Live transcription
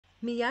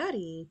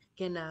Miyari,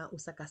 que na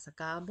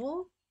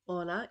usakasakabo,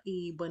 hola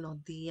y buenos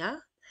días,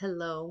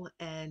 hello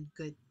and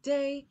good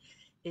day.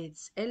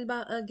 It's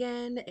Elba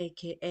again,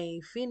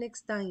 aka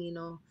Phoenix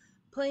Taino,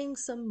 playing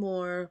some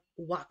more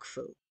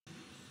Wakfu.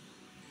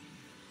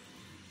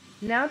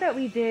 Now that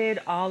we did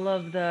all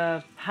of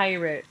the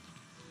pirate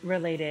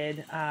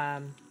related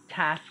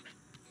tasks,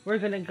 we're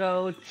gonna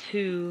go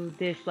to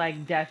this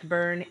like death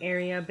burn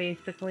area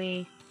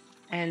basically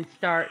and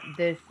start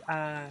this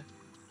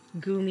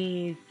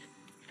Goomy's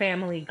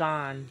Family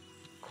Gone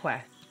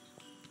quest.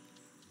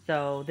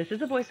 So this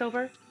is a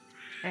voiceover,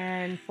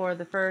 and for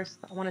the first,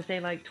 I want to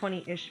say like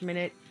 20-ish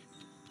minutes,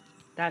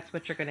 that's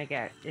what you're gonna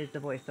get is the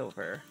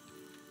voiceover.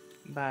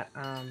 But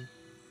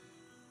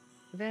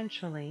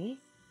eventually,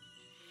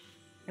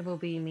 it will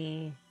be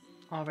me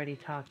already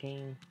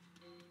talking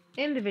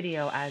in the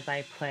video as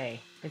I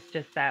play. It's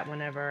just that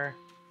whenever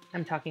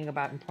I'm talking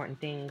about important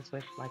things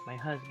with like my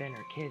husband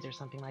or kids or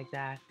something like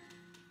that,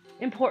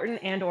 important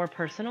and or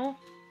personal,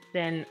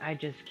 then I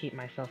just keep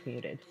myself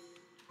muted.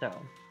 So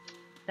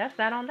that's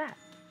that on that.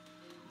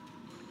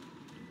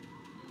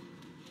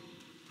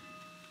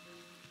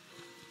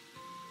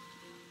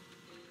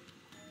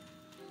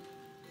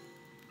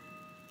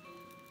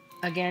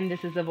 Again,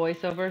 this is a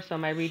voiceover, so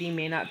my reading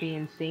may not be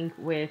in sync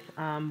with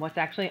what's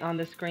actually on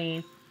the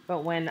screen.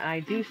 But when I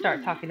do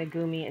start talking to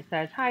Goomy, it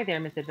says, "Hi there,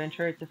 Miss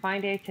Adventure. It's a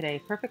fine day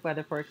today. Perfect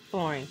weather for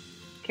exploring."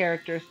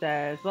 Character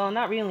says, "Well,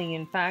 not really.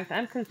 In fact,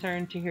 I'm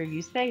concerned to hear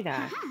you say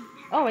that."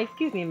 "Oh,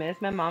 excuse me, miss.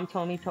 My mom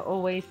told me to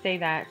always say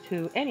that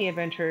to any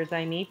adventurers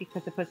I meet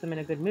because it puts them in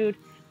a good mood.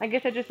 I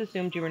guess I just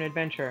assumed you were an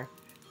adventurer.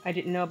 I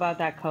didn't know about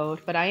that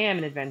code, but I am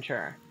an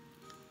adventurer."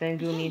 Then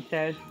Goomy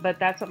says, "But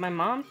that's what my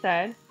mom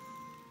said."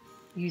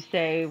 You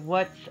say,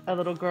 "What's a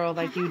little girl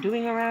like you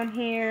doing around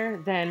here?"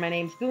 Then, "My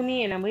name's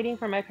Goomy and I'm waiting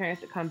for my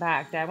parents to come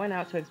back. Dad went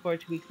out to explore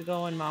 2 weeks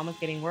ago and mom was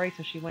getting worried,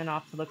 so she went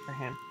off to look for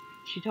him.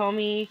 She told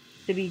me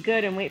to be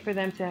good and wait for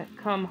them to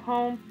come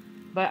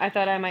home, but I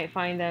thought I might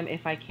find them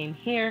if I came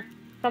here.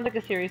 Sounds like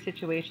a serious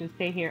situation.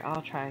 Stay here.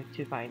 I'll try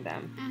to find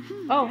them."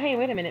 "Oh, hey,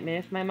 wait a minute,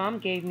 miss. My mom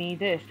gave me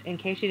this in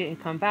case she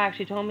didn't come back.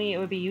 She told me it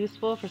would be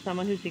useful for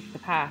someone who seeks the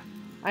path.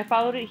 I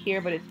followed it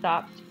here, but it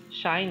stopped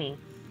shining.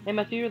 It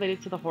must be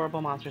related to the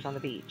horrible monsters on the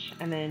beach."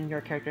 And then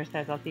your character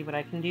says, "I'll see what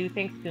I can do.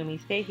 Thanks, Goomy.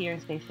 Stay here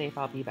and stay safe.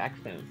 I'll be back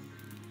soon."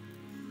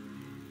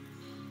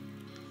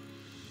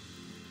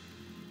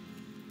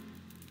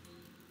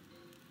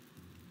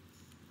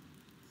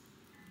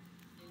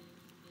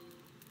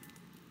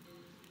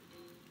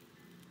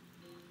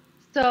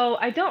 So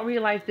I don't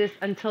realize this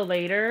until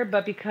later,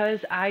 but because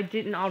I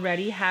didn't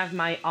already have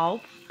my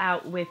alts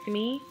out with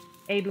me,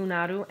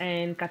 Ebunaru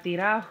and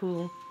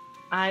Katirahu,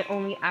 I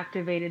only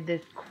activated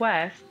this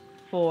quest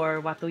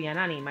for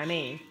Watuyanani, my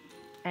main.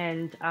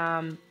 And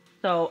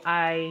so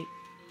I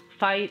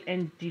fight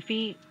and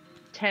defeat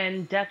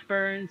 10 death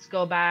burns,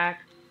 go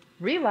back,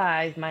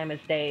 realize my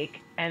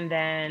mistake, and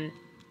then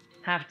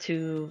have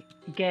to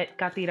get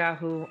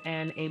Katirahu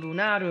and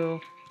Ebunaru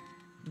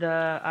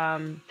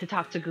to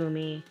talk to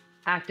Gumi,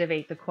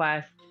 activate the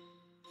quest,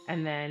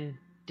 and then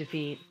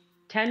defeat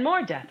 10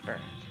 more death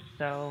burns.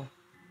 So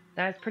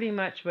that's pretty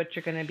much what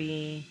you're going to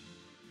be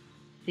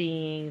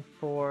seeing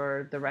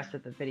for the rest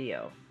of the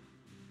video.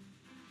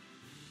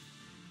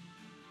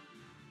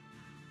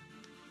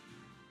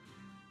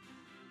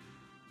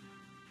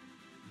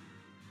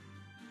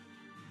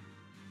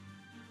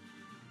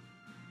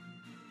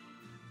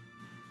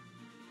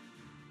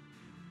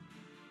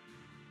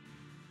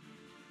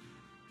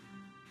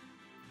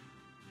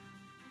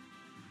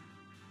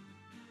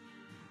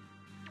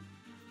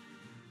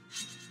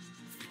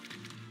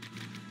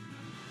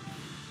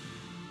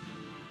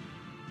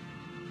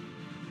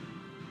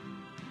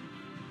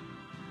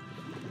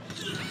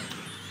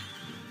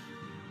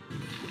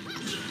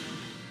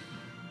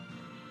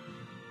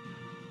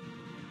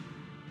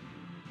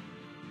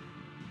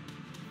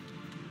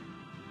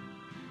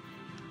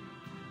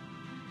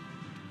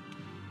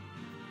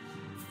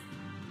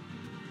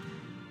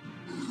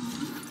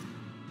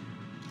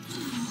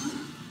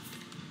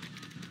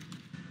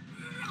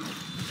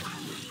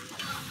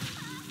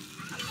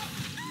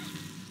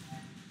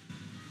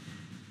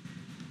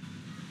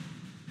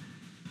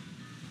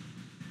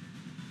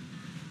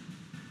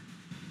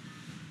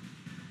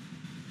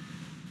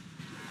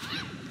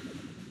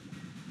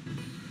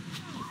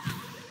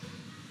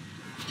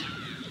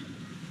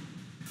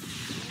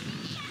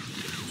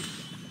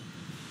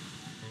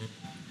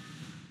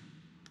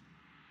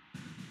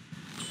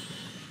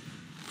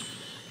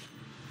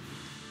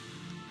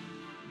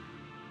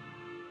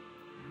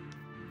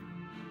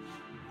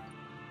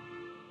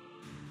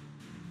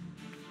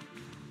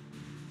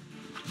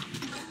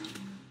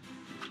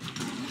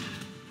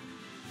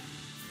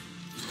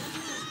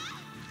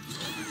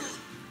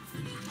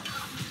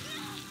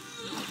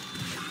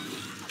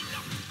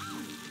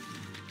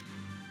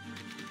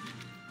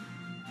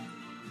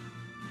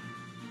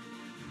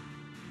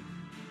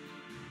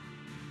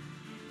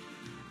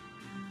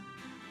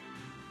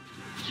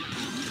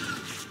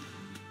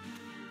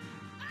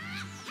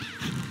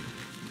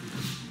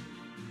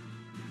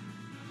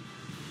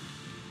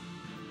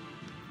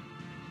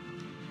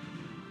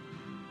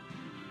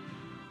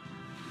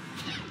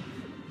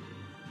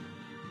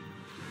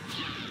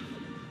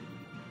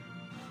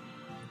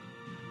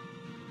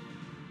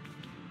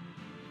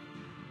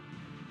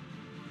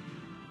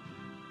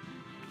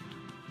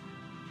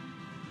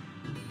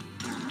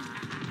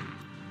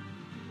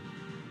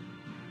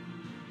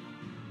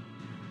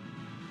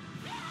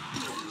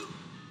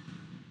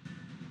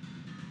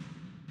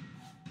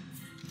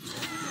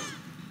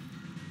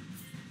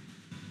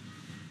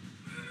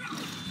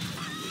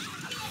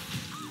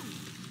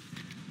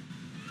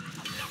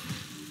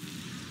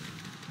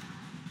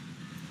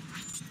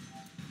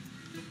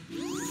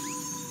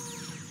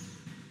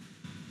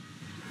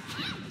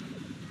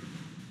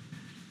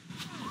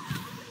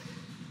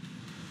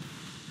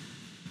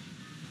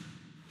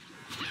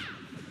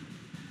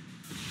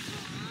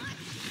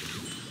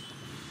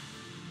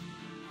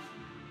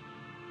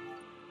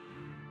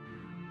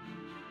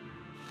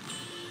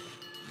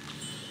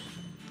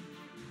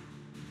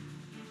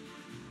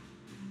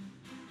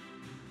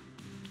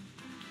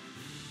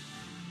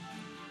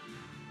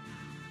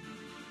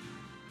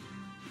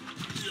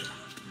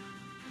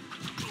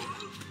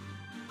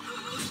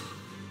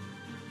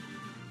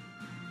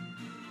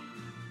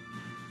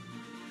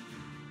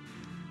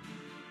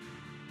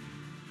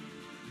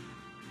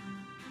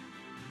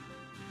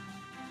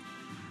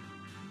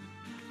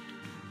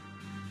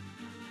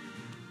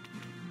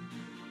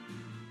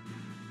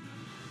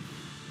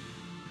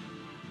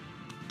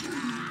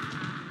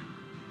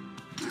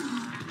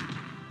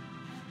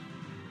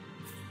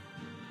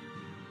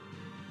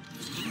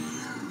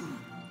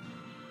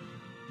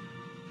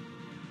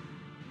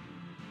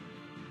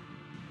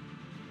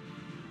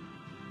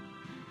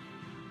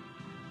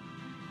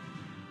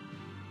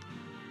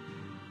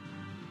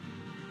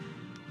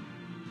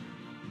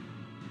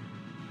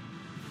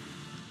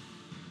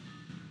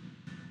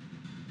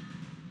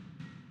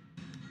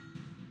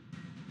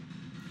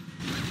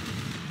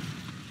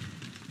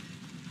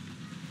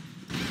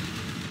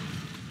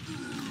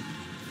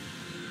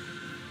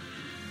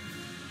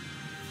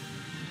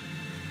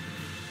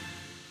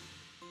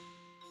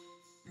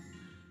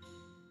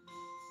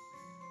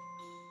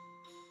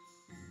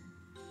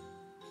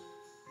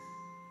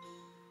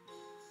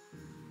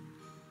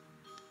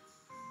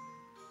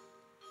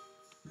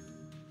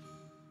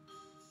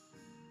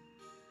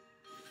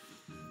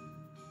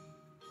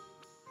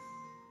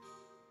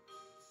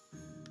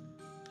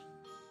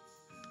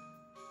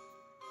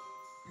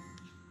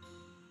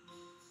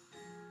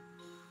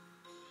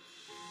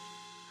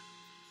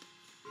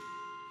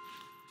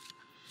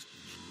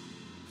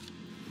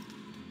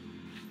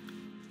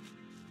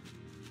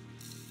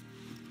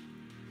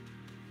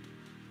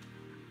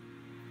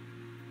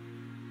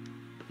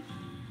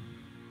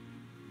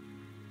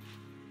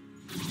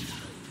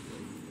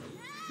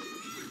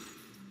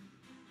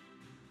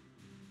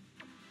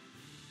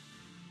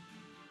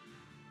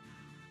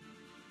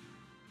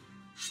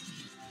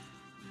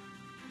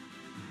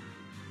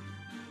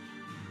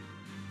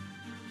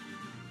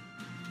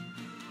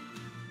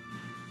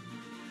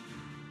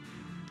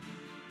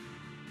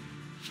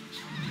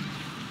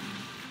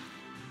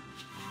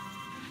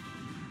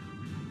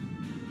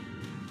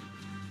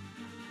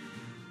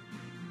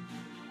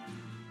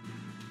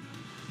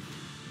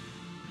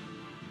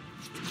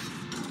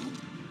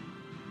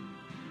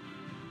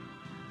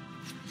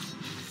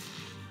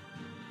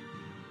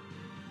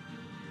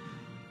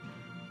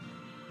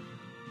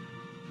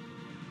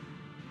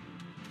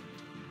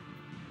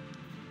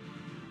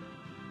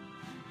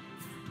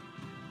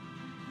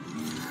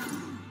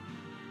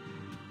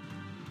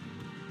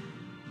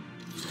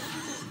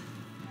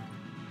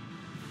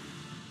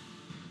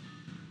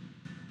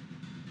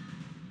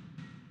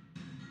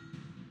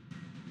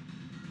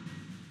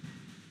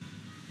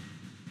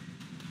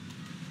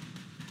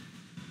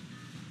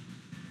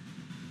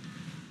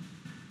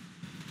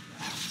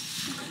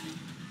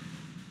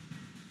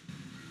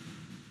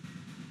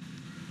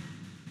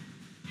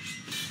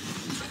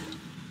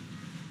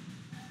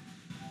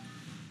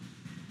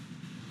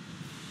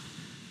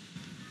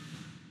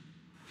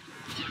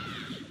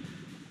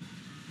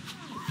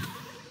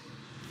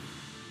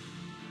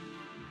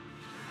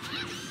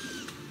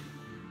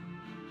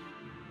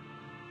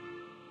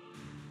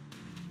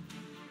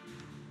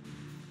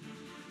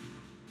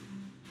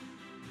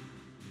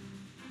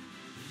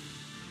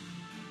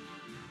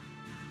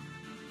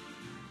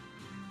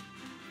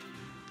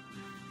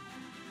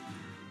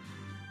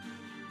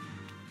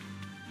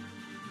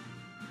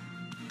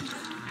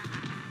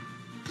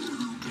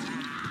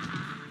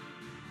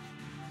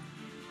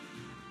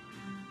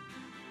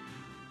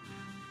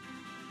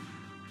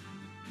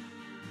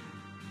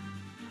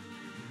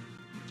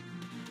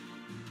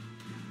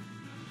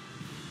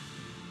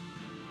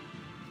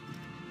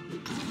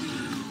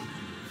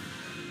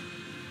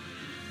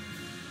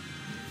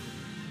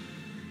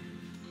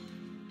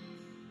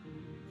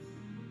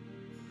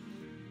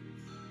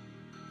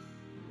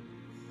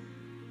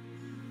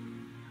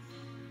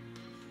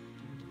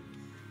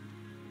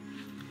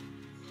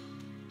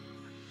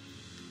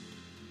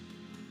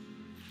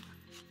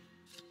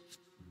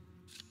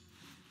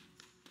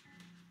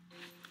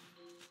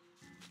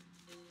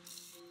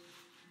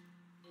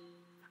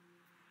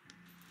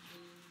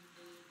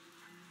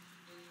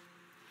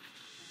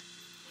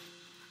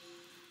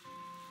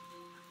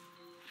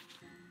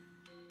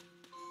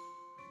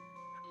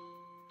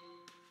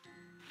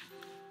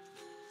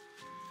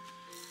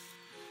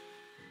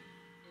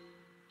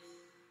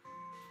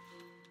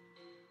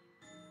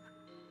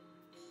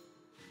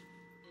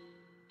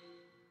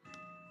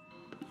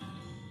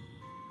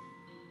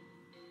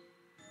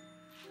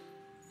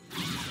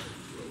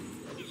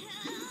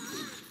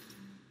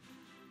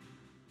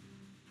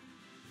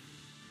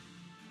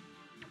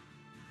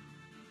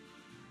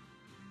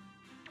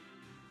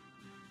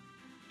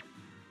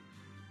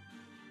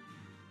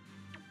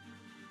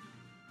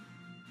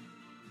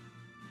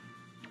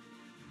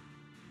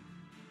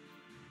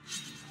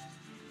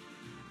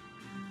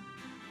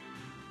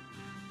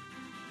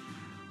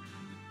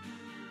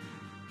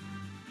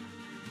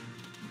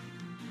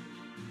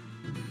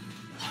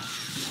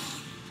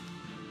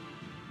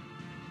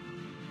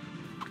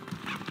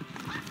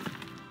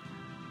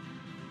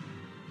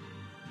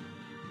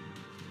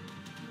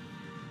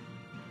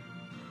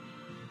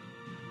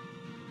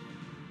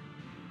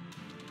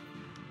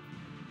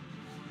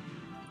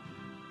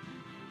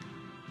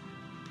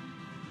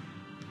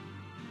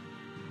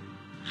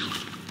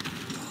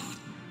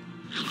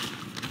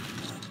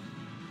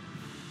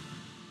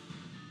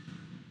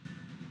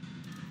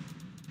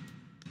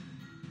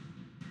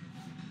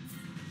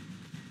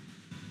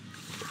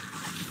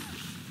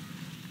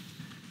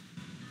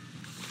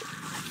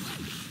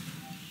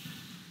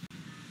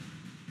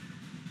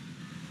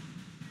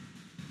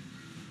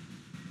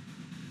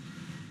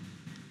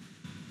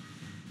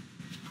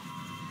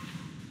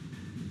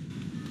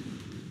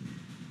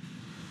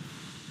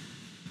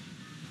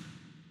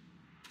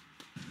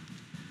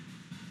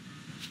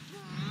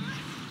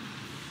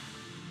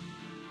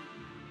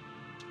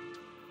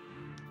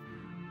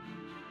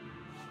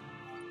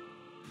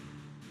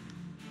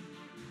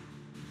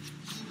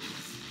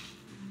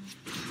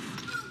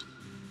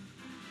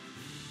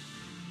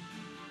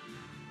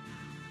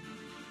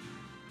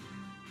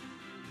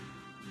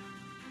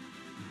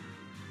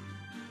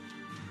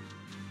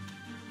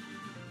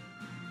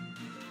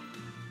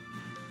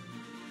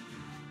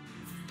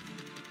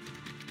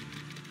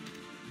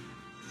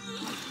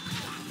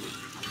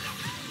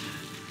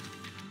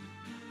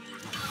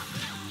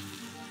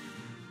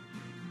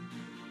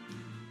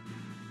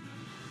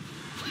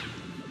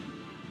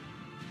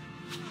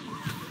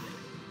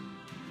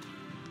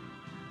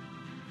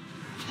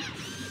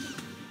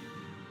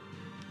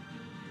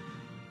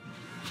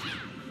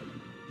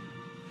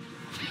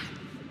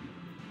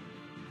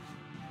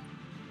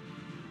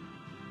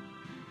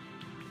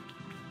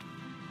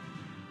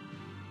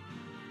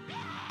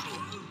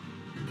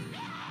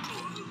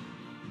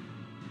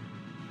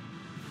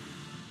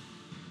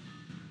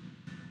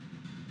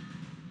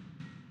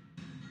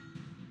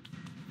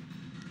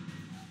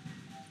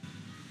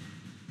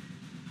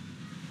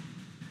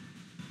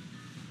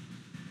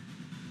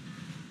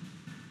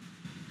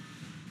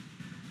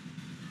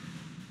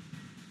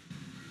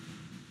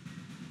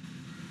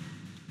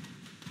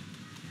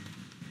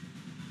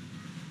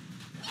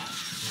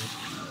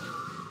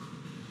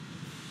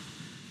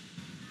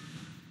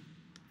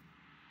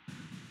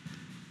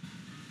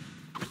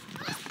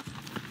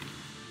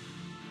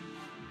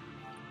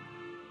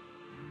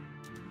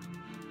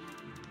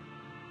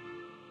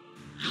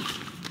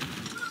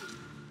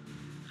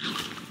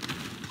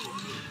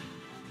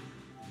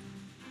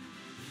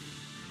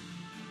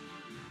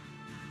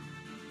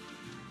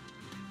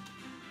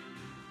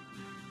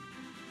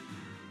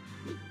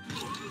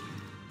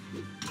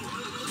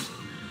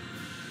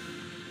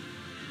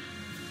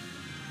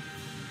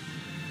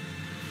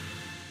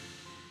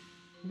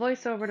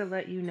 voiceover to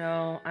let you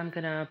know I'm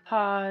gonna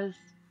pause.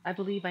 I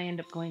believe I end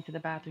up going to the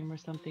bathroom or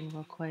something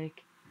real quick,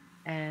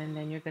 and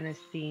then you're gonna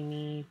see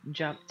me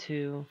jump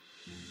to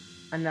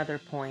another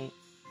point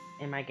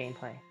in my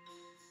gameplay.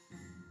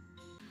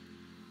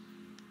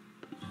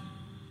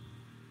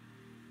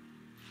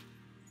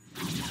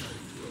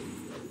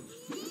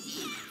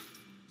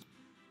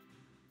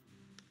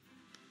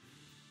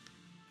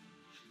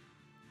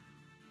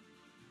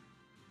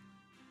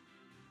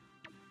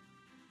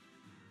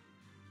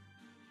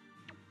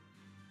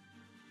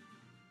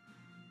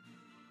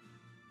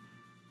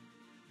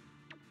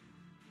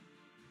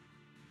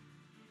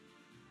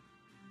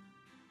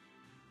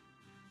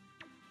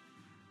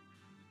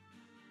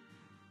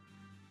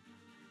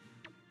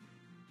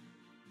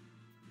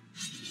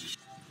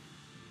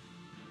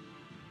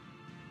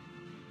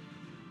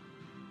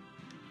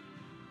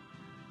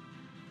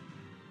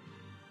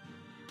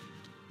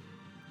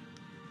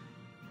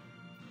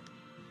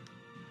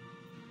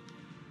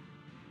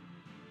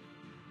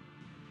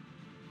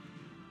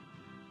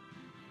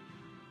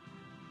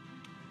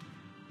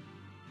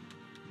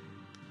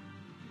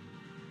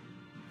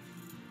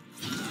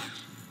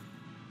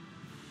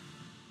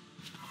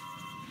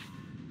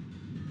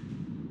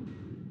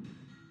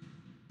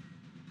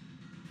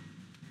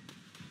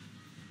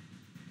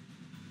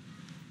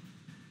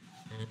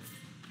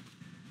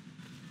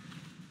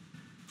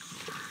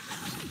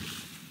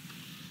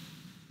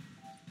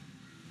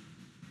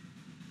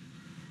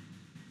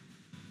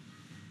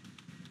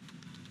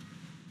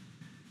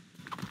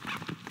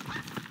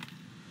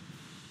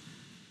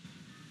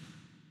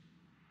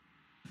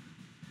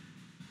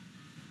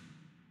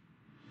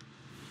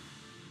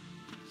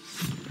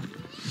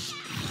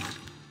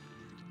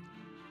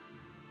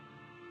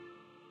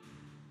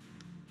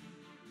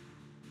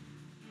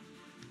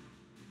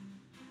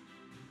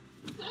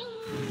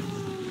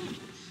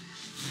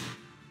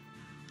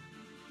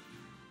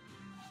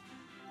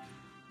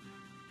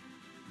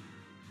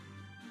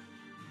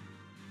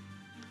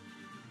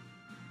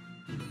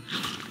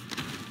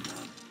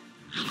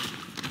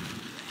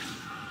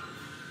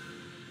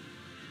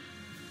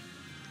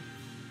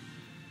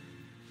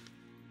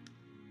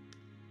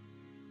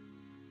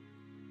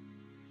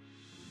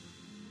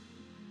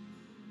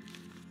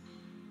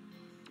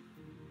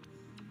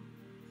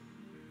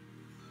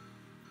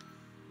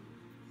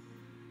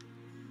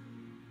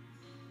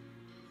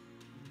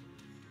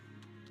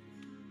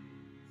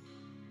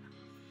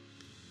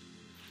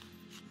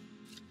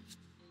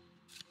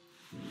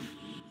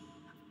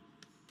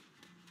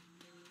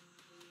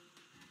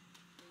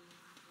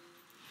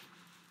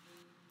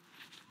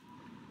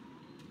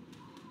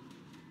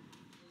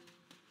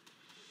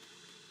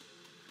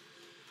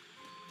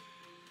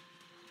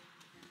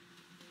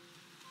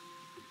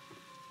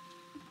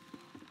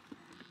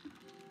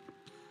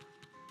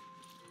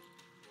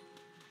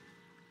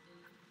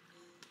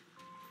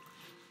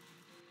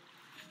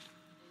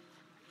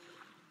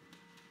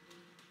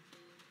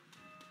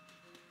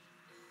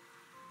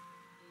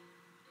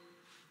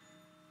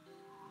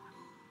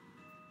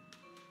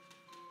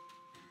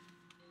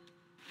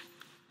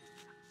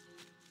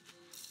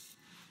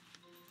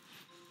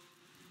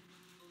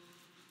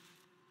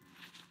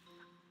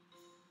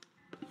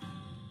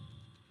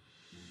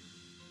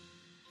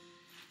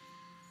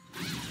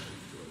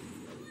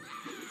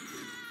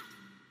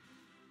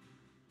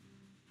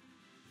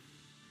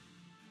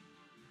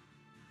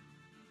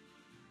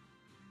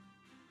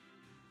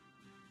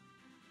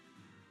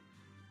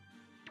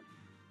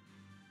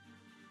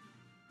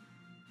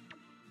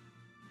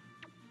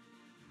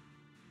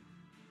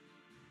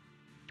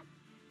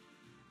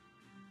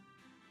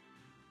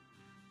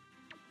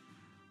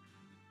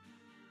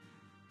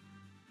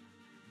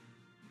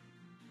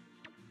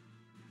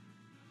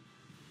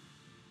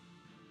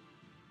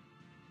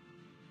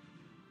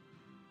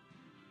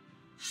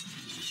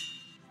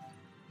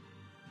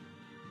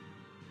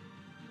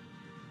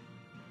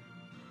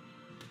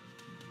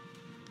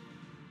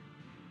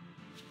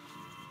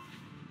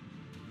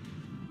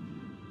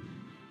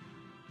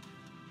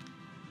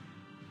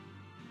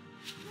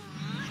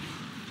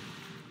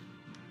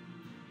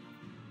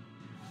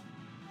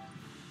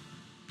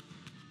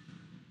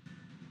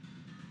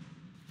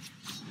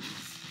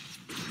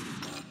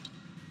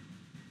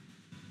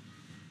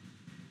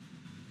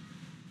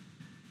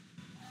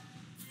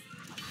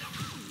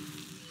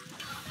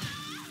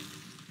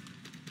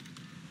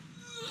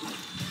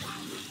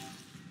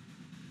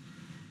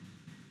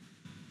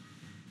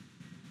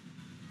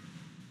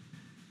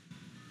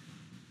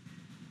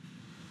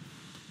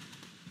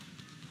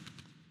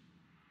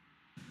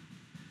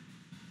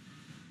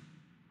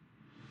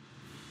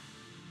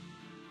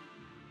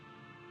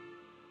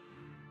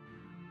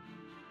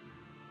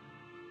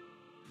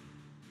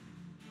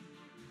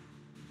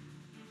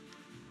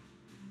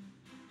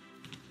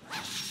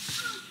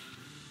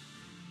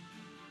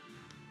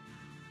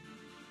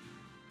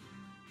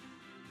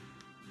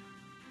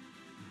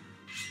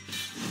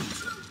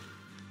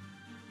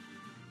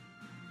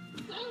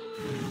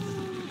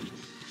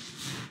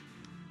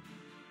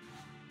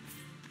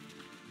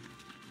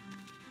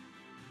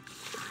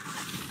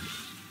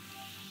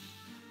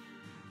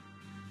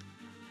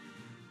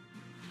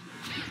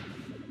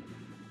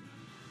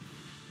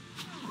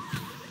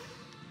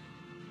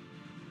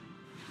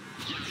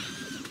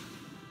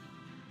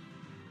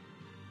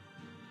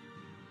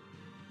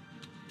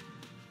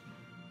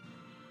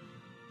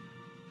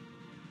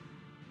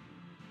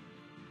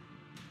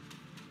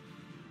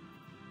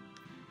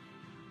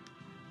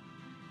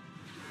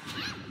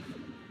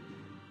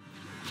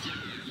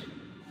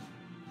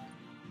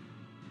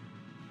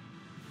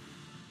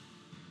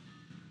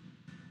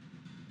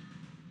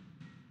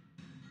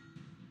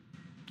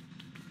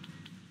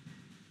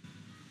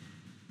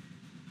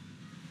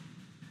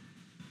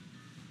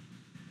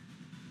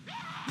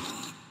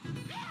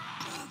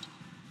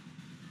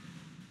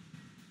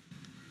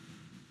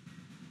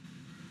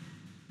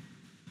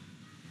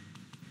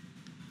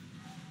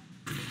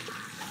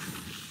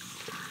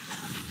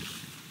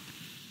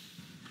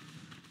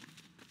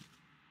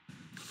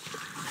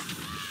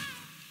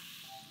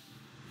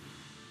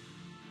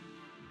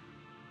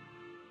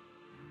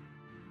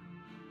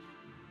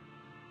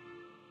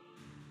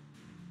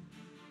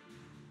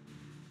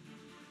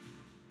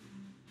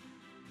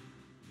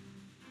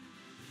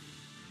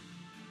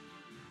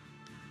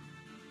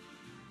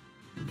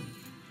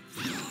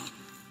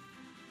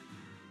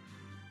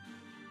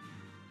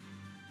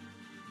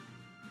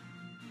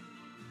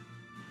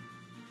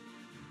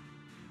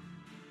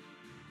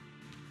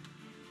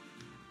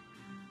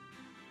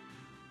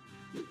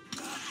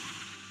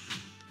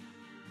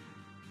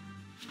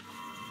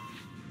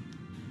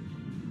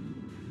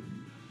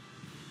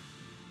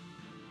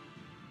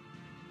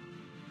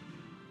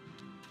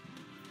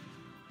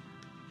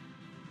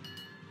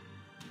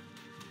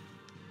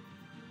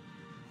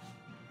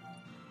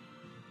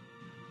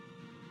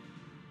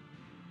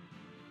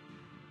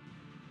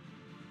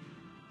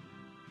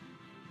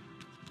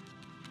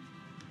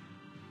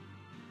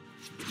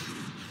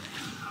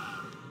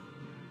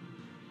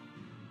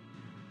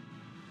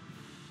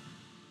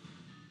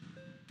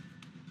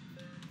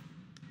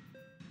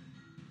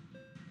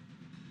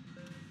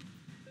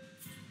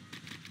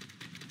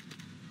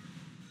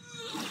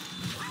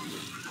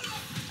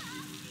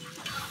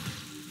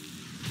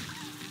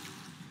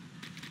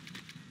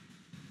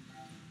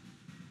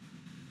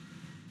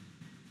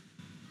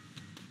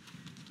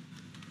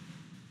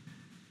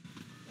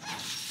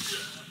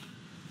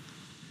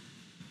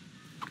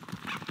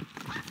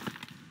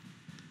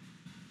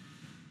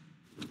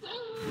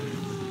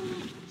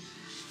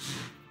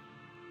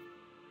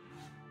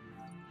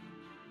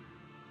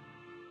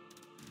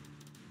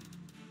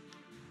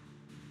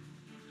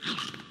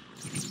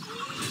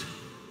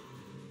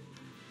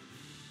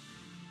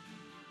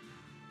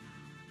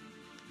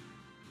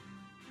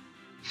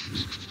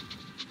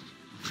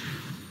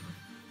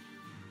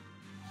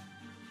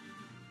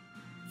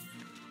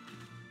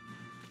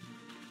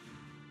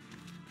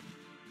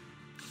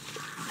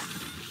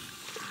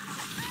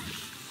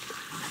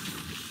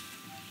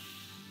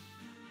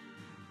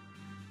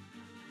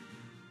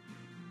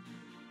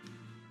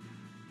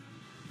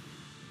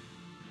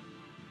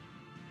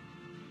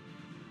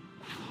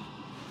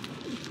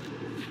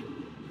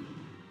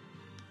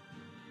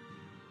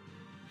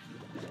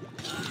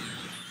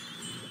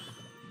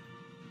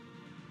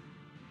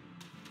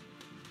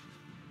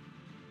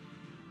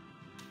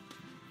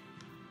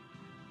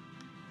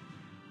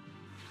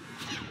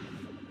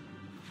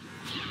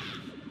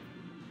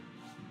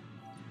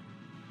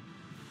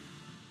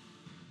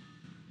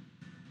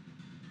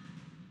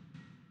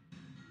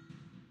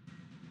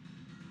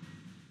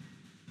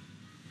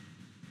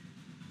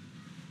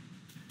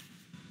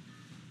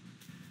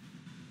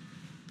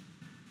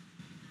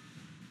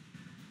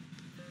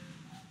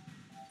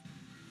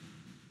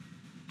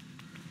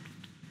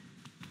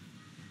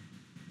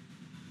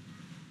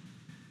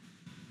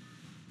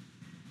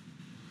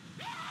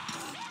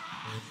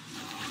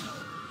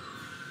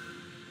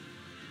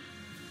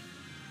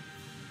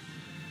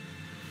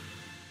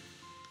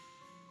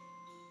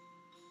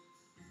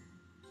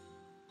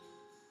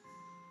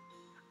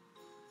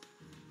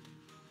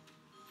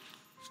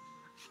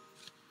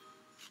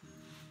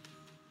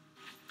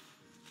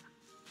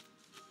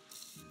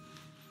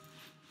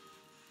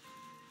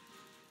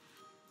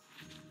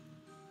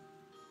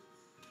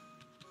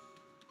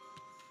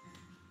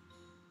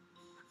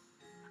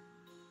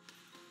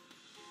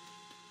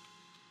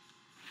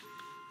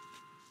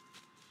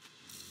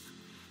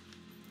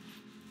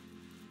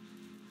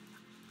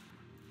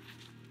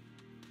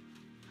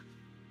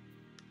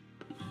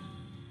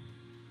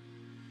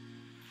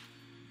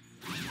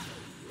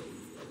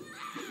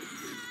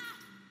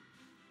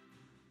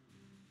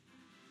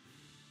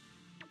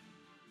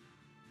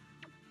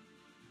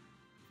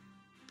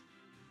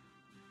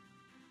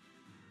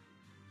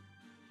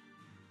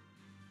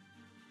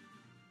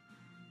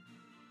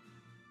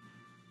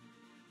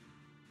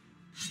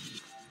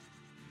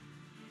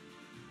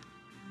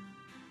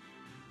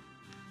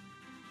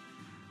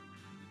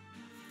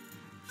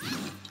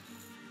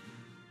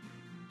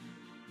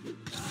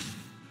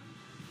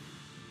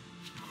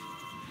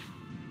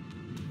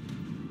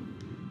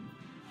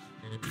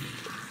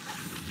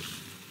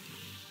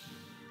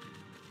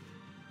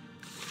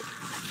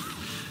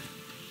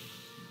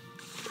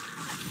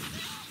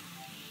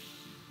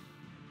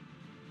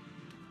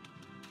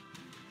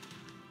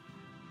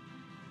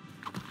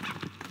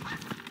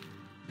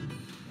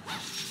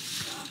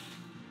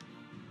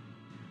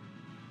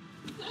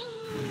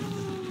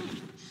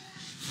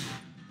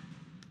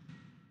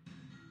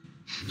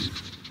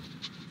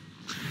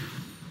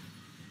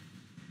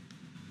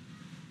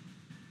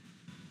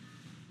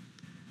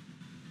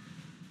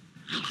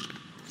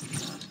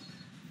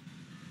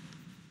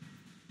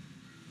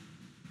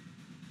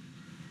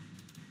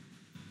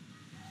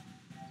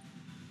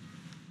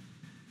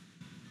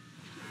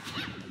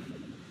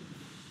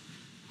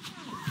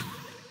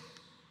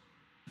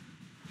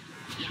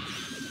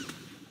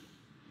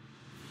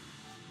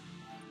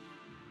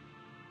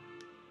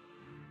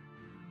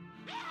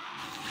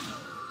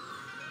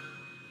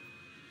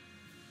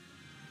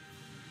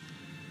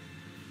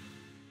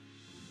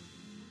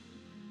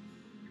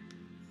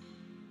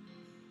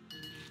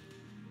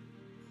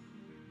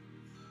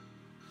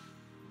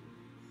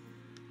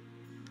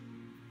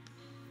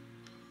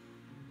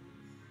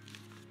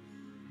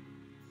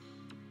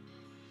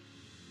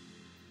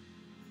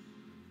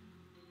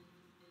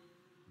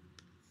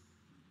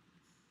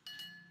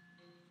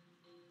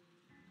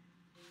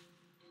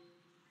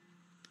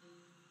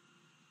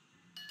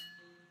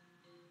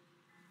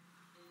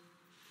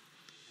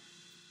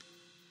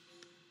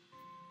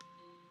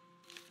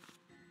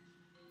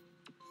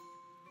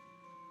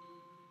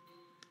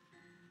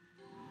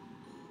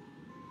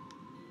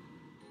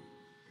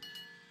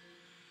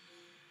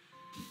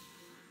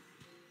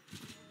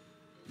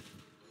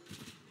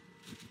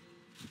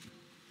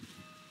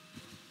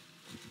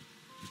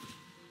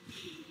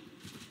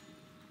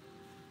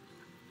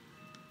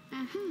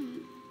 Uh-huh.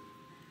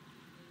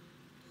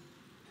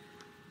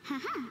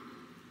 Haha.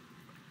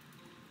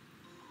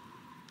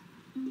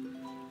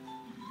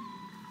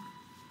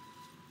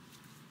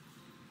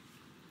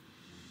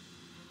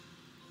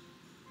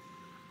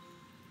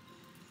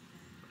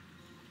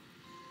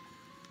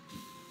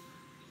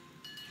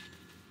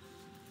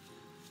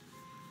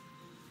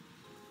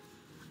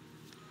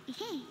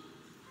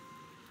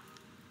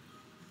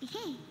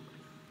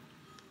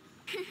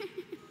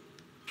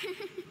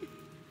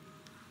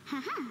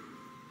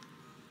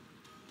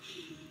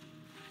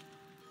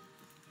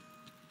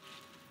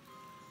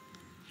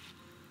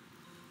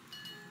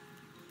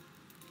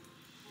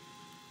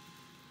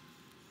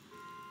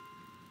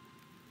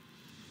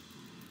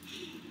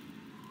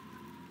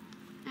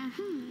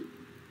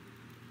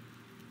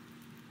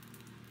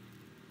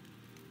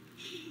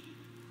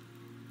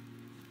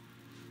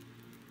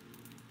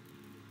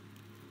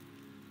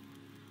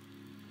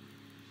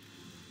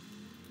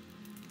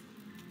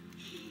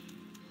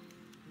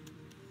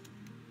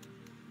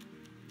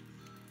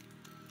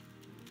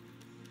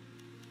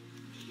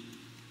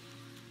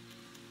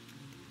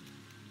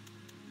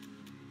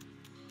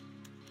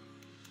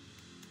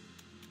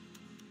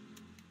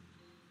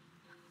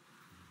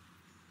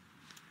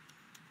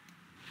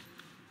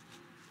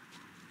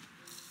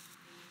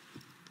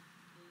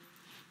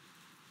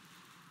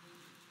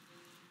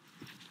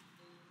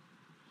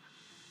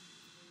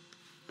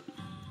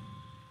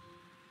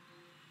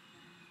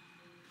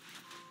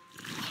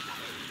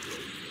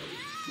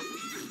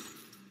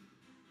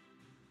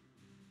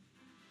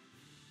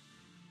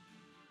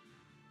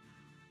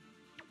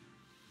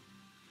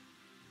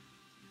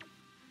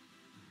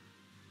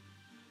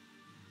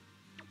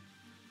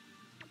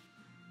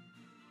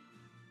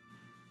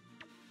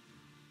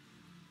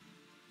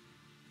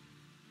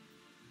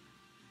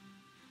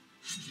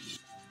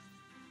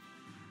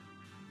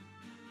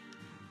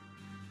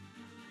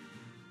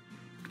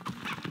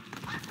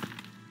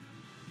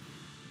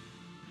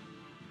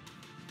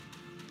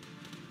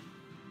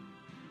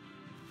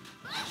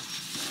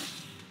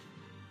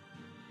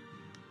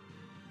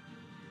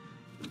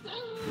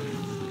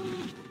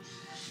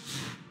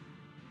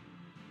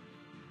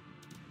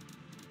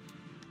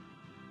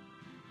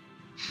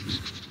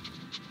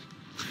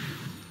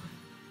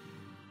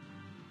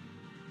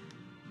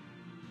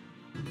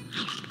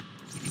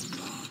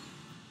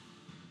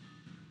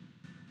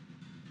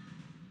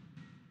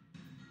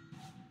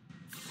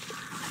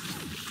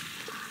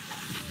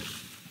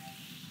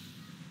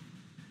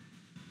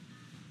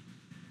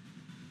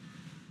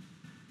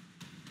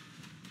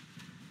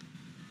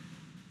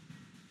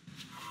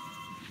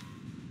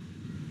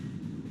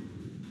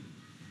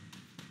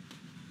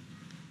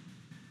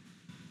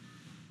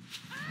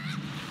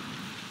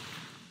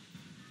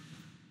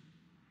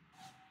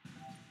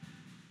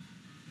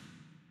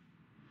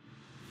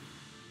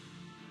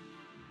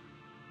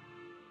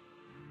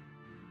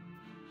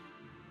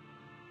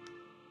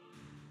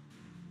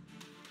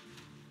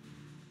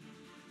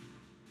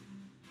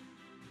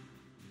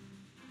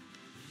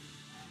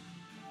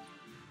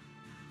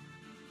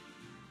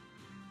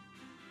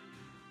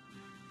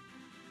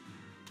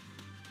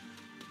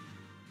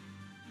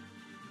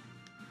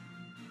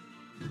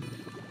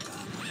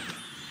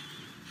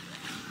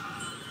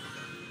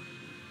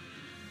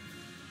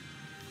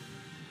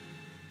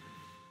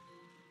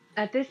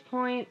 At this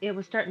point, it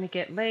was starting to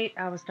get late.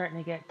 I was starting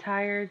to get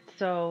tired,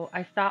 so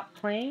I stopped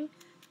playing.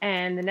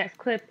 And the next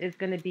clip is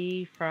going to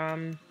be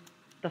from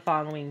the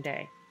following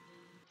day.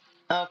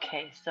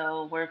 Okay,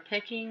 so we're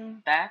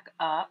picking back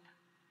up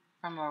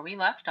from where we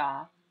left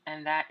off,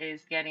 and that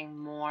is getting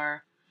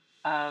more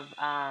of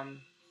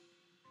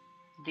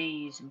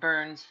these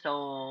burn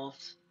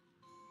souls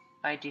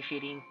by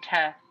defeating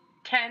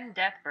 10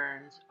 death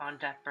burns on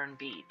Deathburn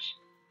Beach.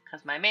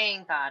 Because my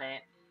main got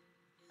it,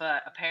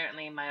 but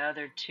apparently my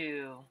other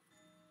two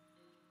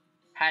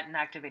hadn't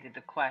activated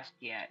the quest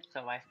yet,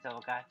 so I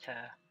still got to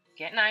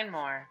get 9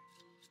 more.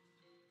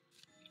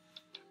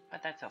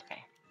 But that's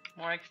okay.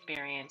 More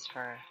experience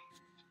for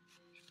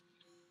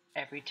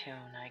every tune,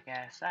 I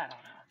guess. I don't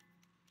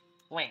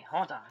know. Wait,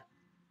 hold on.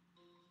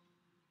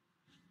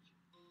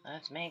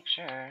 Let's make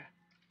sure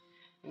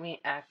we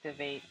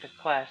activate the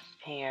quest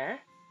here.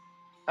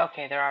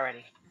 Okay, they're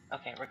already.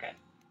 Okay, we're good.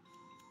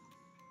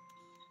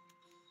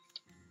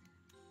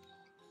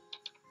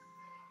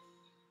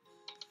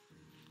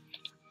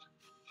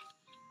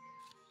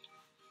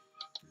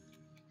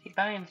 Is he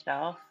by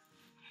himself?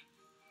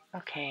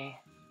 Okay,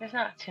 there's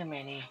not too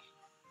many.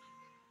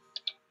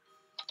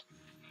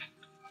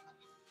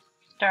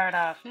 Start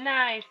off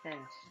nice and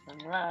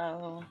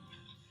slow.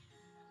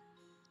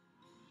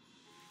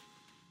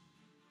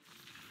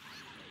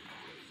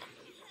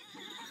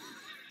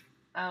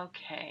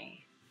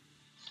 Okay,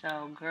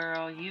 so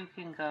girl, you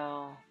can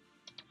go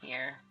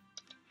here.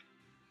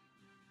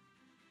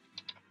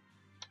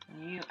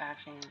 You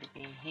actually need to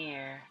be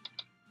here.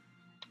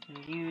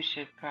 You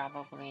should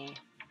probably...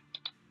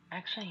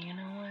 Actually, you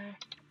know what?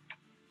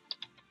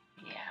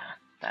 Yeah,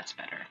 that's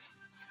better.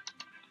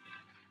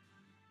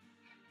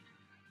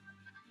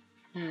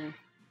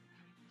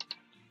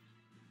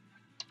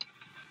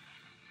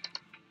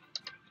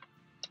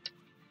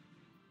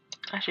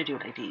 I should do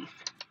it like these.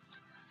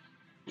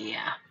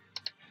 Yeah.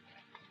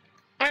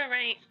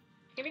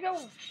 Here we go.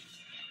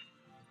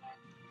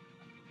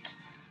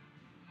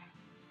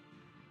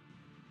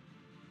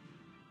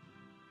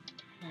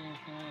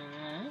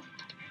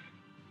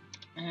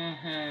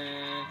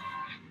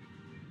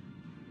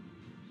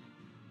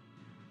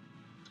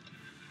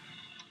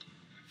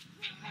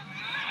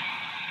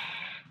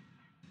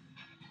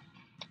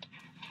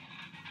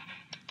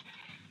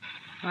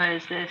 What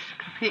is this?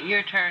 Complete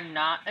your turn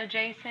not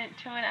adjacent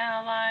to an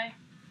ally.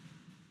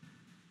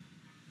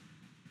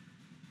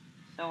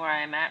 So where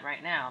I'm at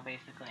right now,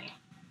 basically.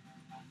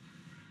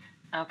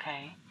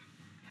 Okay.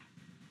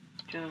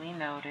 Duly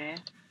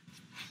noted.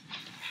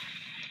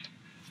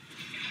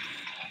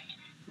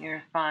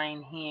 You're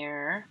fine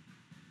here.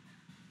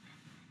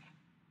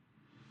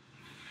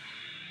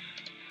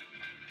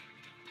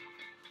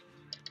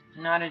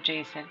 Not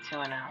adjacent to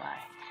an ally.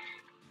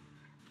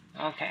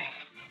 Okay.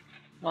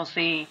 We'll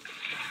see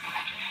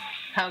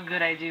how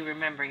good I do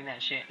remembering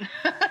that shit.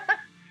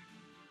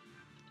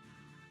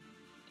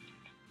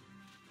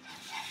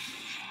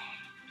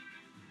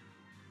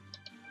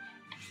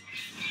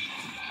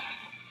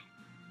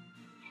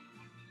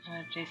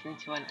 Adjacent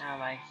to an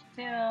ally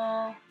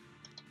still.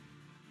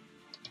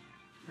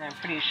 And I'm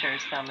pretty sure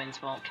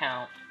summons won't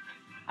count.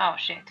 Oh,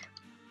 shit.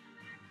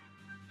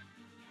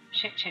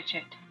 Shit, shit,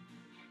 shit.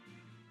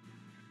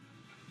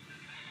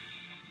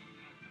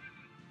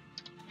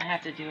 I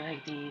have to do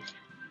like these.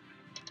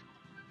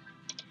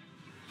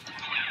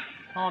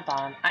 Hold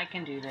on, I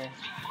can do this.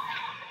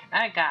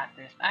 I got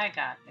this, I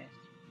got this.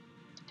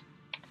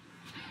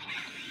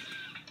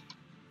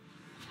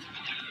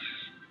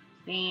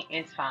 See,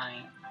 it's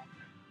fine.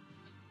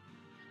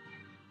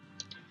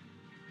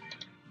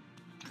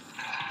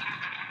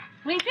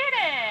 We did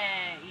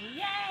it!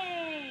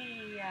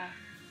 Yay!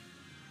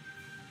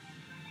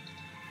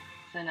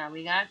 So now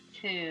we got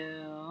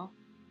 2.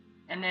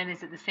 And then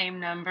is it the same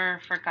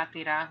number for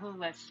Katirahu?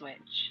 Let's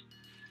switch.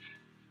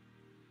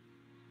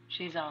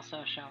 She's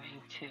also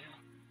showing 2.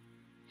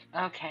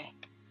 Okay.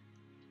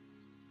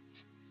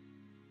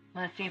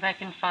 Let's see if I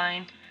can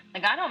find...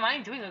 Like, I don't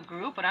mind doing a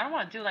group, but I don't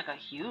want to do, like, a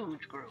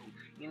huge group.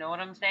 You know what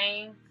I'm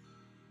saying?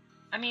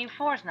 I mean,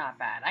 4's not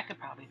bad. I could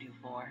probably do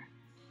 4.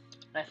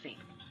 Let's see.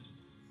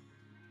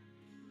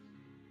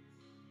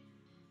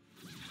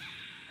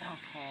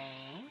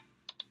 Okay.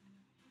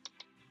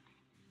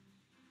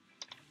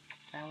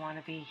 I want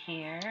to be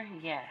here.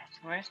 Yes.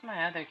 Where's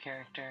my other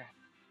character?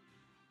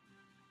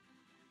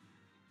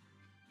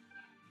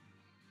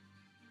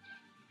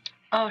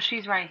 Oh,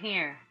 she's right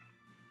here.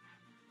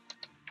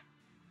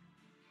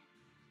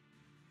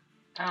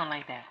 I don't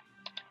like that.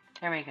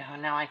 There we go.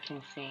 Now I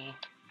can see.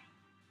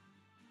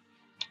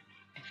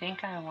 I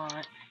think I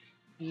want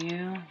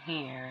you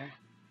here.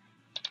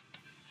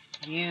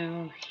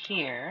 You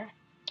here.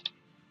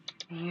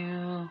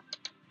 You.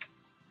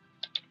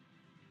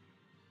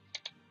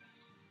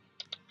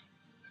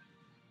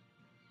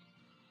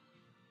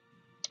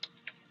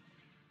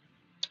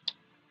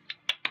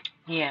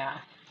 Yeah.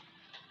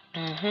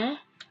 Let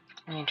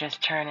me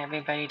just turn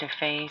everybody to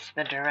face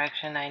the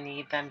direction I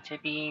need them to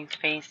be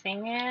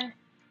facing in.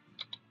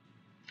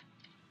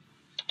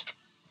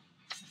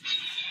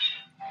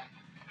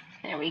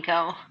 There we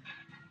go.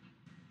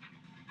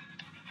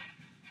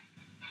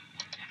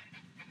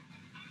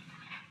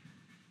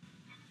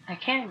 I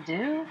can't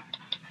do?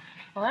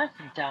 Well,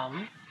 that's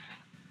dumb.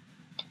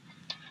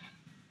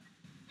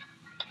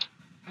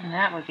 And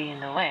that would be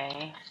in the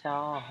way,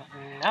 so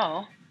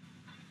no.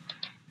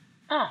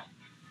 Oh.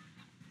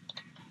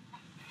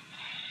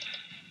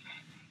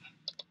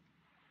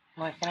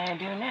 What can I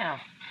do now?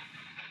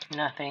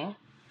 Nothing.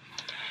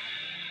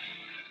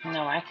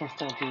 No, I can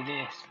still do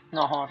this.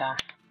 No, hold on.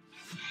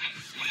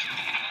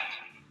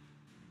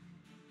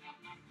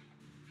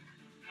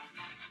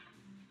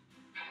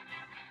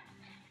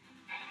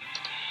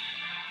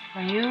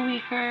 Are you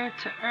weaker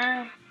to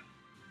earth?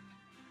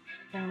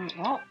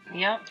 Oh,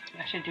 yep.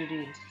 I should do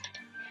these.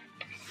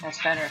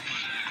 That's better.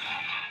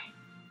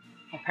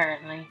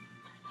 Apparently.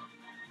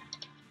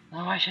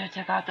 Oh, I should have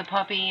took out the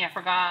puppy. I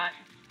forgot.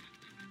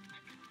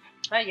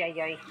 Ay,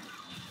 ay, ay.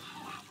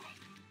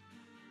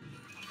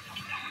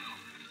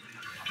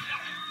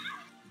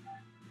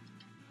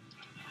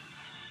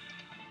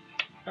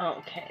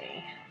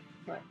 Okay.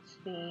 Let's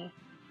see.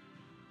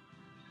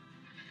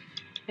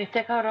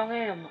 Este cabrón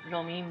es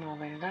lo mismo,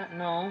 ¿verdad?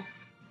 No.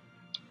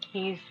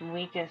 He's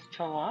weakest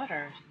to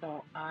water,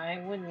 so I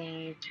would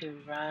need to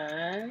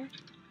run.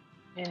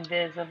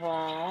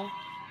 Invisible.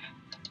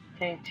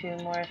 Take 2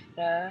 more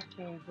steps.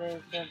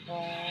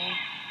 Invisible.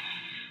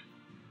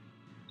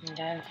 And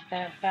then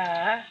step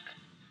back.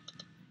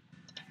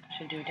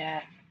 Should do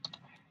that.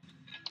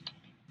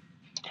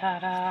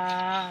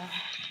 Ta-da!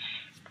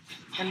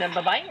 And then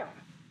bye-bye.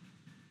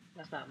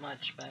 That's not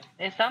much, but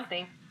it's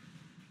something.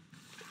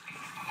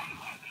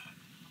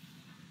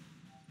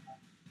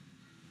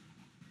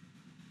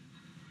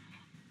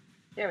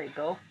 There we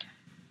go.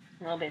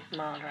 A little bit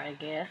smaller, I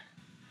guess.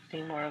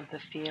 See more of the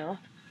field.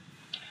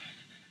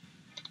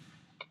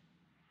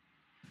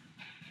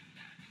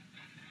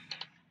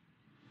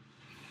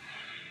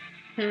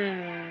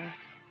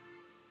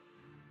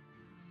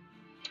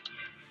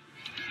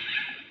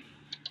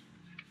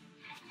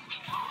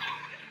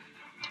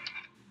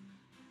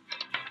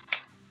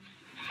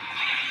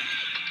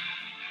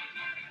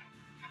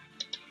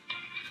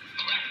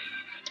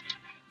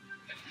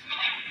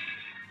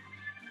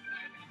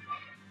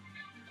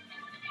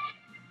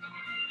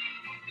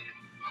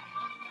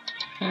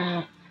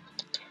 Hmm.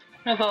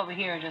 I'll go over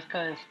here just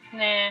cause,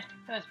 nah, it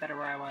was better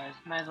where I was.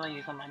 Might as well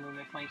use all my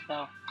movement points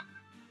though.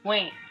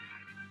 Wait,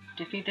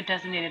 defeat the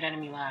designated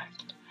enemy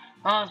last.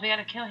 Oh, so we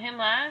gotta kill him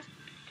last?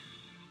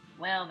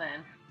 Well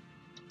then.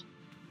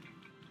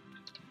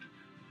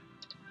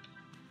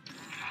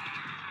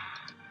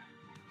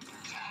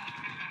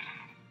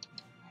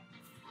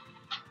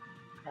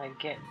 I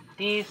get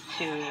these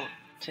two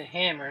to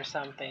him or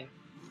something.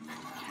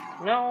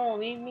 No,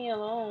 leave me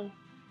alone.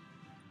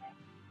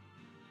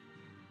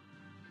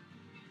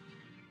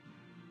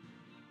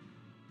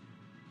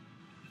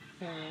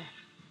 Hmm.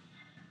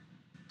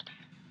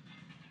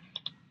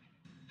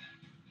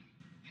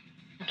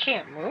 I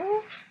can't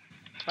move?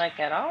 Like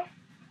at all?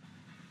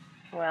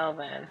 Well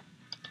then.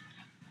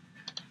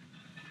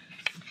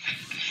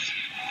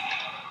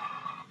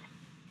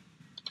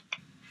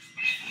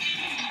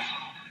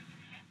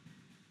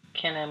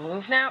 Can I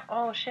move now?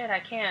 Oh shit,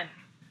 I can.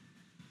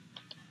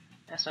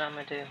 That's what I'm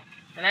gonna do.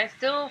 And I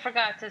still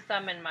forgot to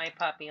summon my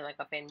puppy like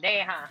a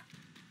pendeja.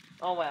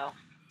 Oh well.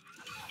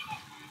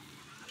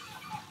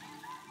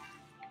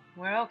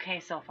 We're okay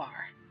so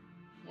far.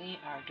 We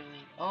are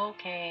doing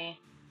okay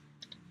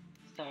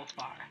so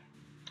far.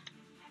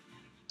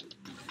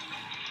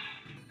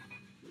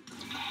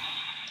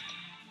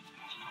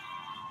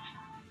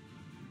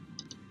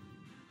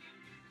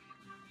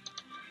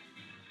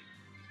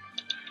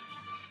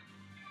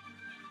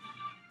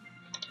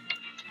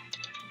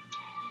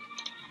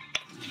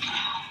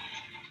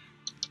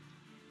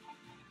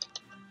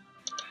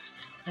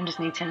 I just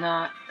need to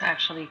not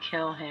actually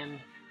kill him.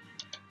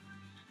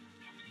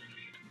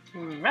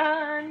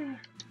 Run!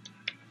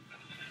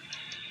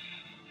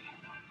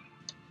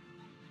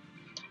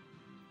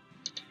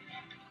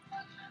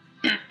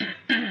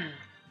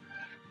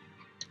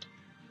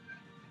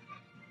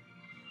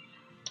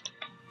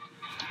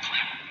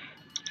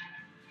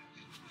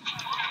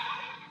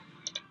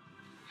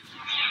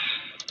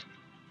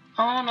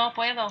 Oh, no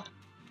puedo.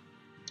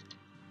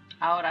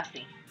 Ahora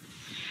sí.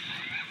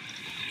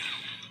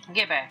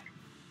 Get back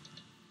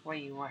where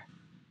you were.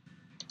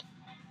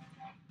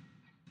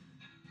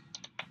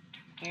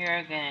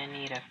 You're gonna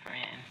need a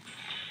friend.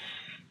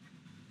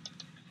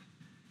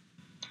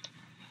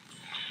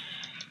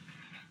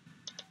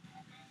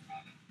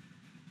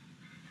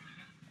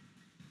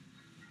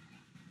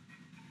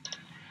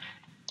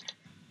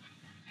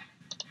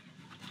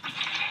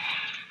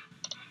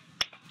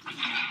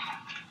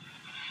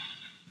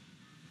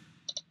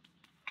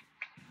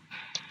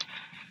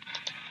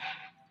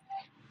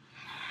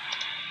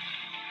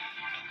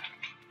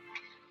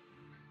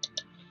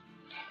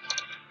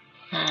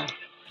 Hmm.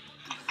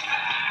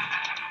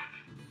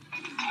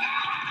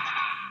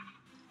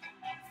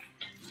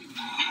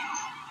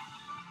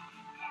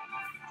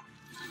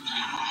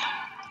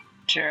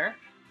 Sure.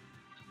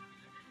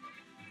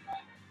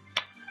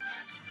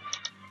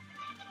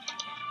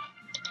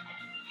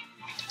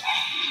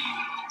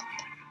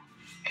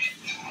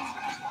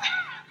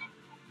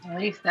 At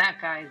least that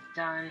guy's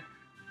done.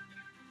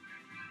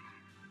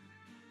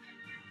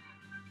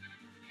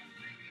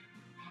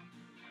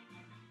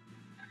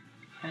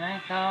 Can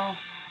I go?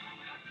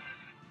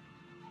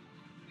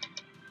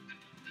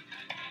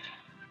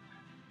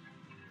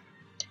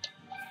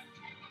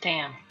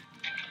 Damn.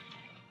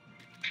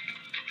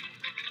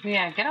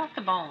 Yeah, get off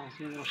the bones,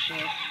 you little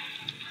shit.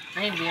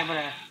 I need to be able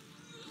to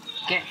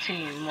get to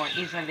you more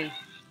easily.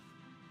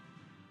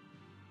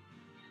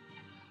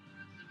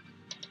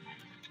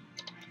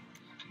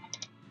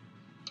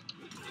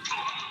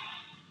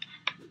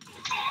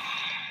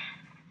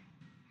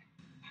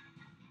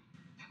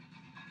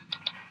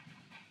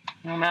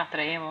 No me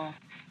atrevo.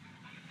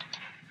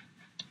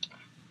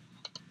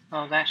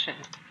 Oh, that should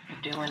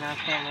do enough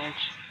damage.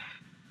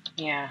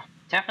 Yeah,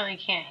 definitely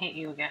can't hit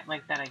you again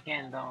like that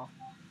again, though.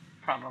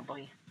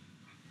 Probably.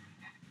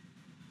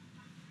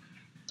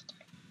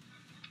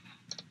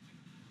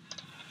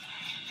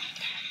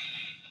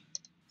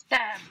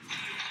 Stab!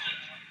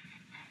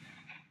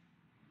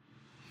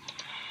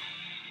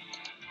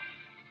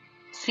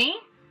 See?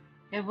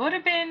 It would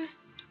have been...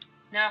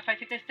 Now, if I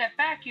take a step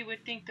back, you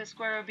would think the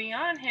square would be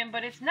on him,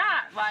 but it's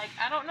not. Like,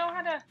 I don't know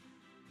how to...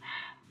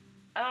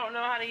 I don't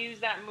know how to use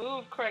that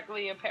move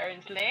correctly,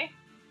 apparently.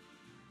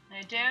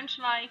 I don't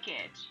like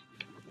it.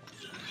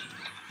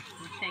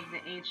 You take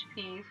the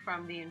HP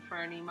from the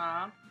Inferni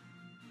mob,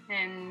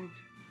 and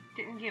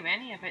didn't give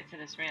any of it to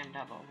this random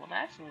double. Well,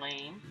 that's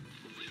lame.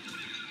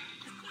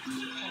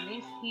 At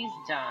least he's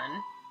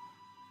done.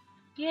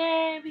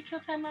 Yay, we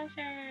killed 10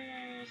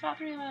 monsters! All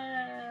 3 of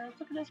us!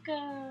 Look at us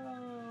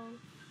go!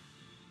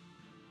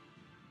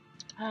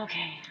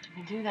 Okay,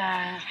 we can do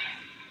that.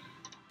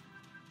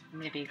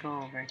 Maybe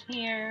go over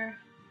here.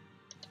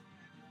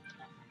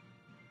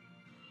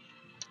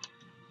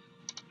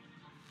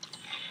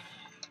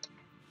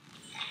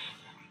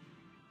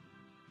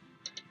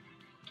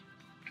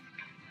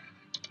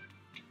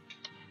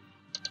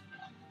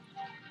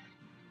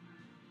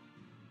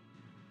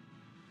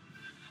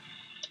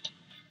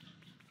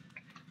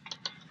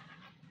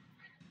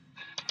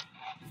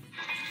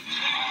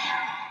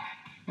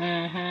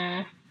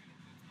 Mm-hmm.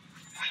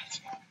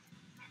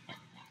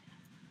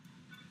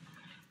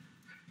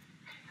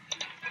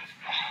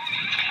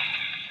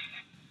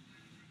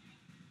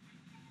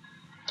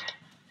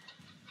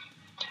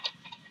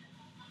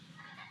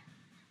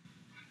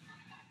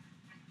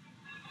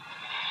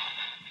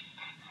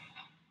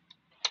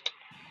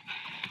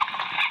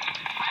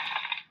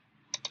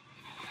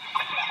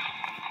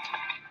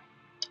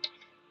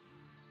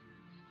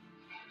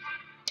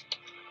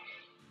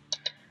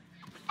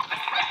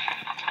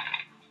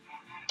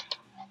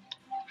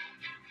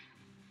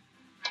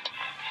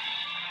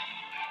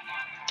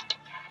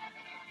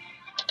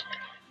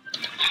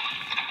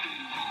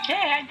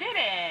 did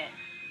it.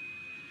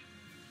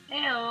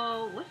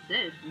 Ew, what's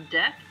this?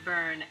 Death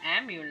burn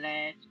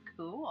amulet.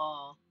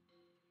 Cool.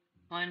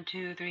 1,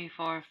 2, 3,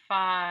 4,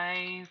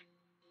 5.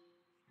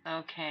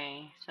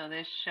 Okay, so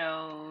this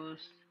shows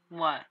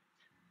what?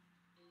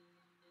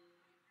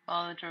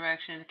 Follow the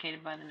direction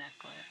indicated by the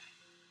necklace.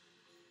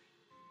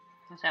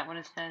 Is that what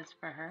it says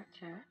for her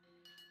too?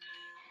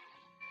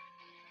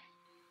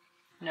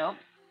 Nope.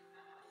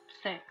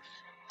 6.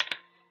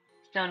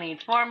 Still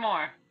need 4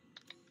 more.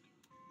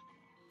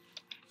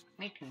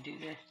 We can do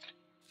this.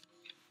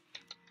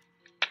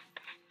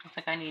 Looks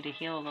like I need to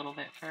heal a little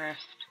bit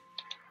first.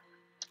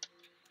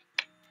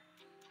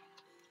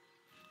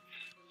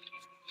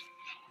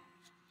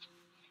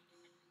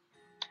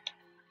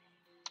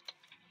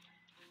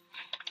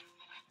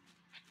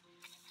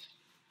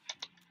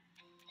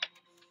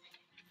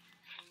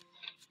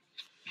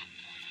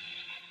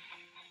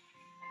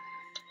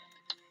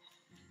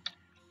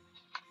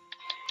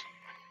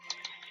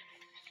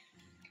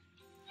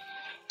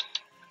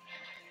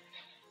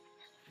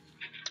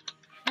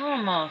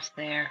 Almost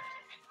there.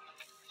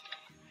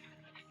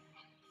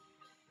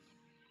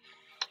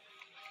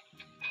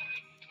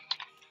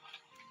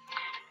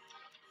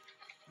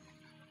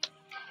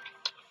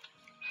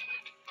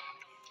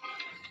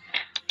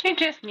 You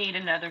just need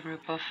another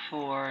group of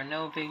 4.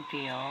 No big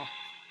deal.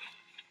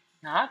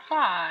 Not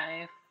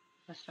 5.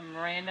 With some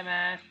random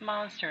ass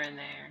monster in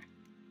there.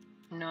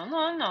 No,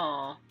 no,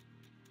 no.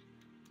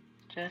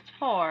 Just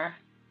 4.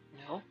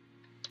 Nope.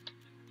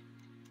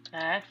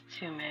 That's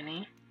too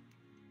many.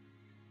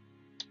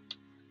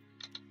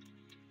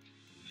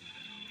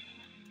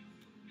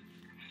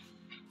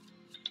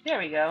 There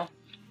we go.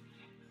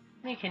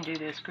 We can do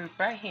this group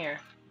right here.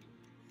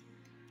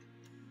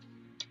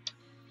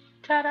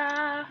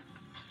 Ta-da!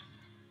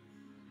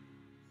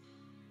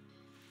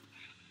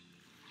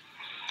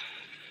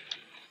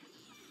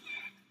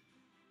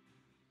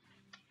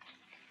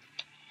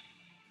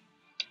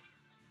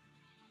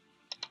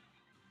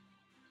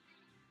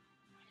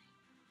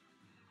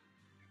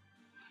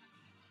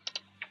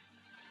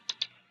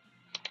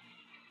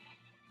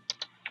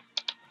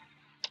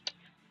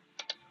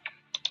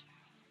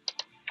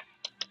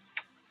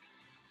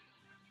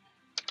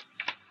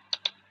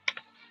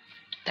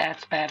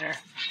 That's better.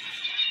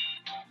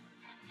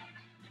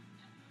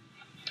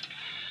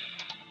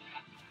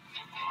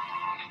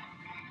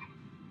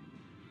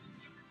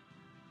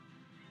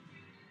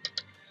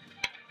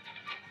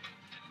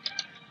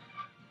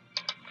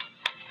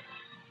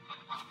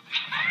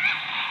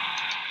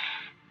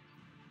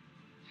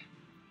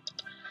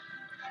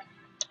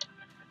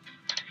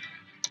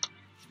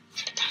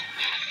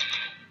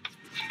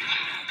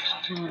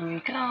 Here we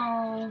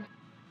go.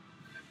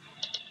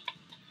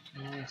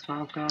 And this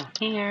will go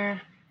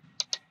here.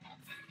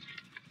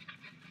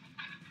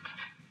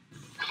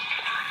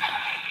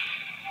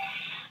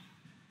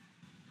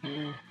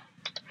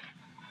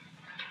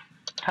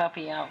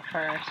 Puppy out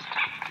first.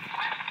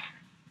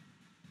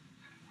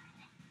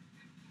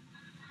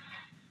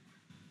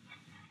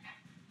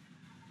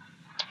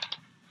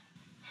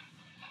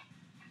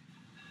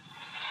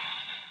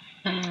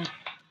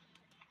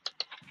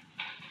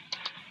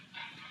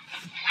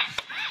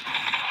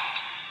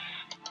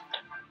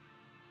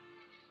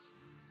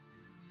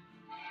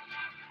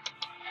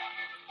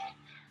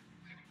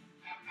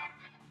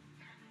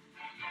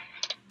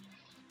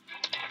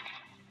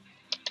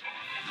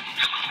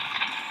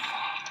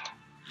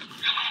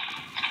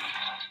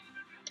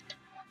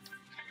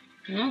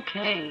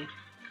 Okay.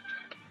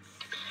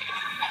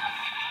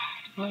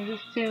 What does this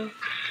do?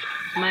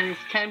 Minus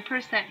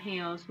 10%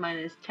 heals,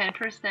 minus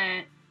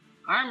 10%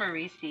 armor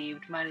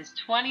received, minus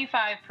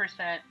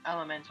 25%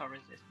 elemental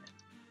resistance.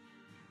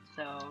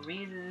 So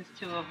reasons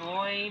to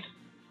avoid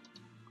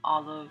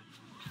all of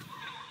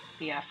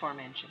the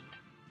aforementioned.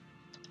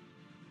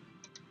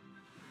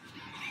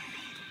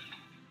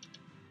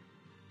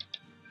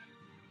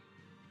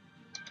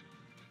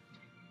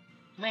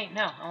 Wait,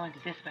 no, I want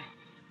it this way.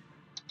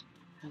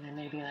 And then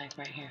maybe like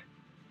right here.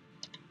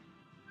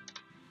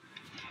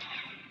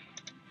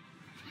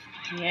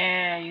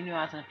 Yeah, you knew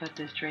I was gonna put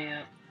this tray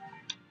up.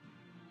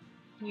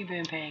 You've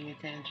been paying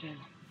attention.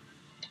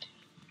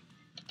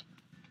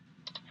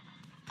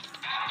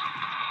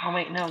 Oh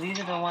wait, no, these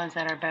are the ones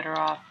that are better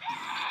off.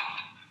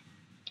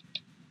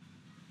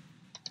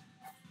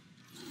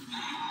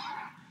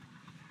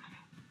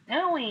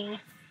 Owie.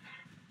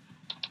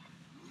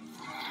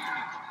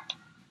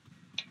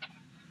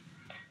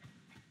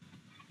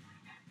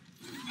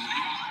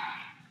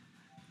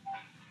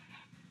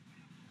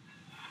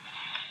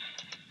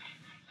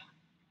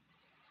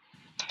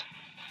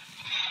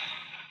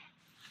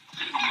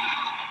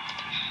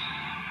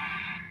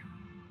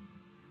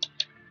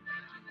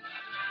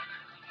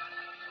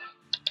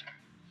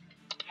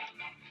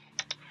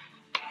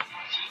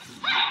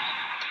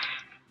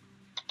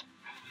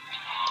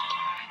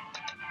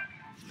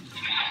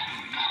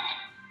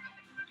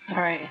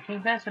 Alright, I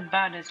think that's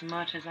about as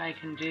much as I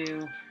can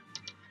do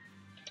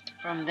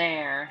from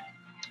there.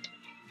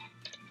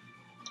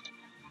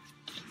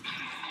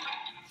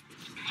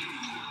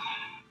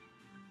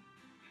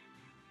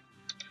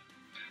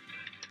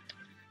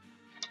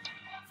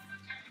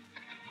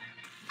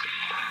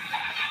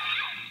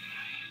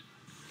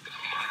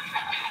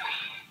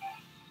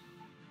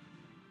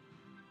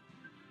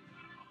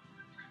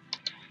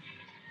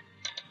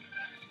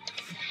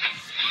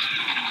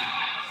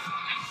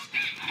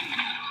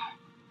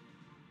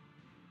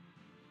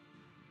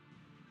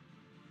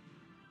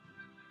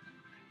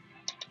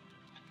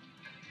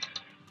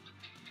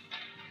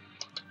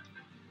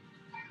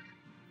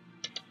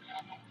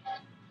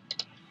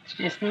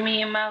 Just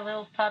me and my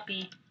little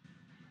puppy.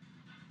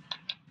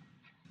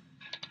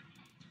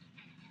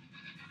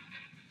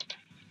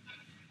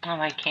 Oh,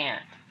 I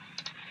can't.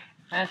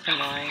 That's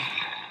annoying.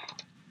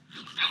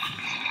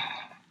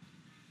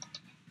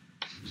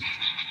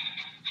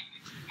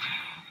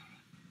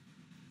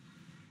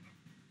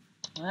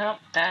 Well,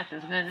 that's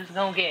as good as it's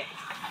gonna get.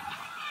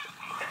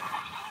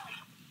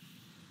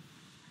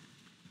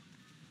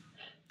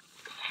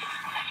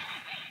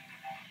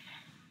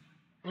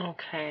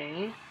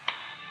 Okay.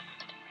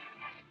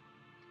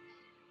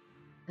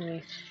 Let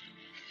me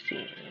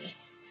see.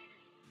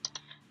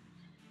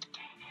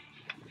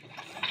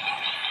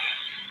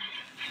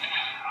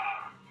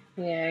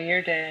 Yeah,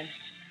 you're dead.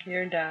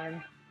 You're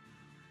done.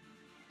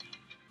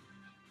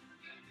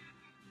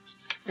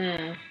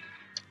 Mm.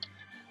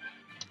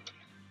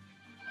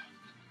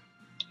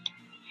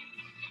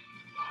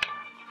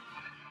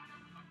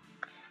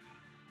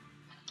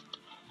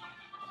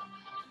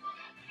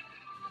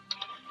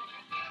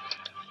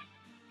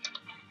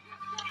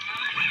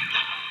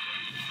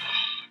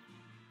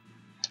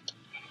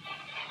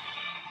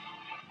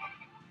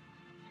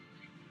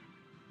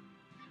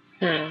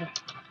 Hmm.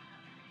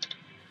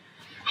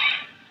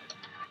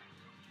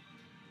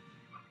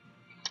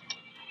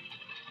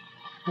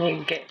 Need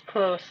to get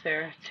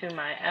closer to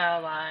my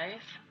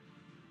allies.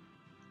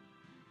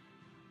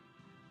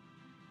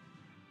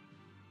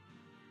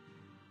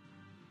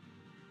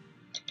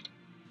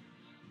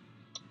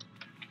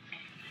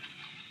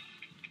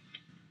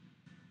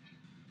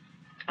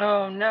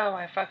 Oh no,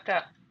 I fucked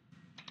up.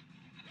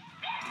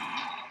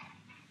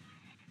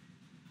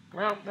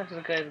 Well, that's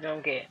as good as it's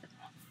gonna get.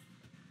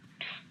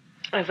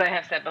 As I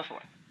have said before.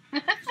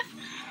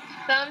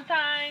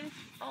 Sometimes,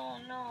 oh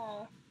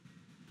no.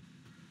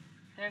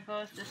 There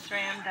goes the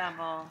SRAM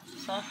double.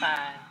 So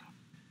sad.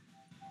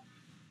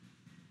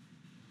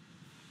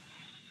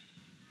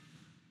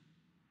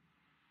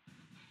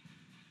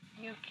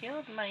 You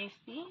killed my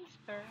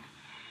sister.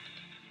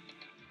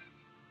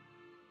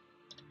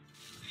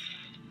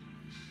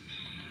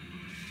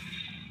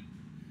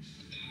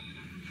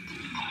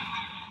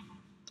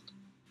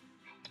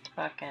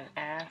 Fucking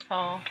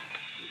asshole.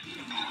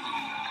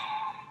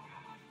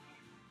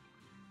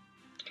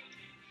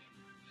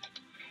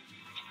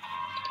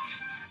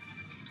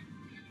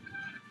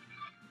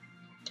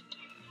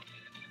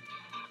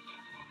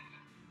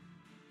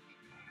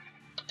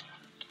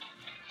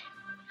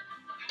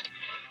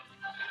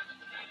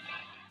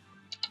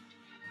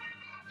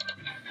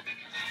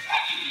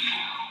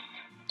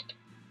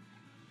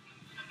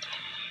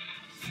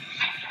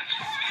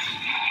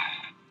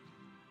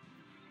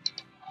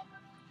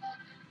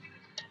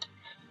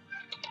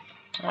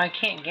 Oh, I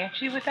can't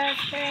get you with that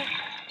shit?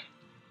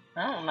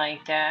 I don't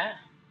like that.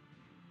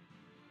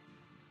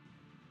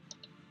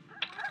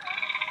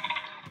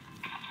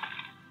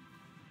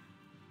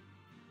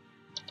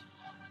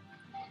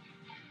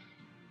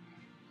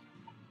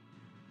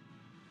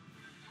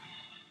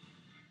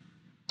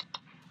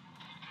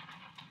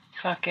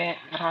 Fuck it.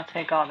 I'll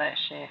take all that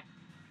shit.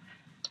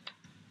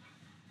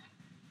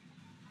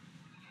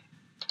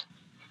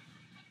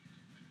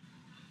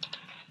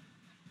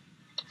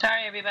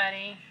 Sorry,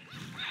 everybody.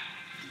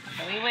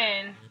 We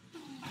win.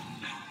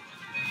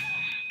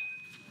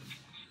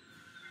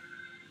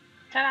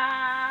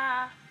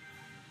 Ta-da!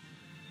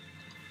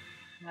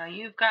 Now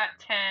you've got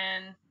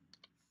 10.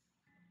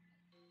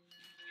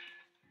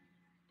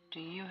 Do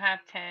you have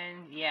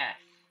 10? Yes.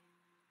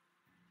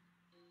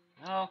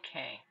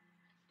 Okay.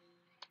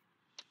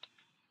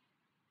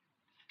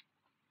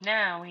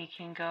 Now we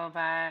can go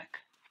back.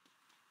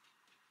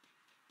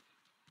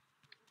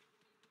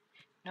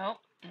 Nope,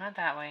 not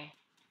that way.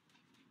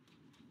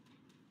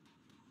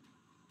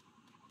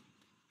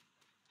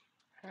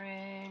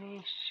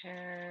 Pretty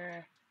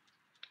sure.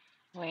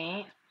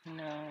 Wait,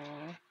 no.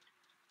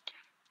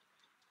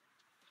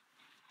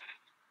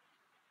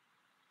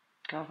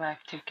 Go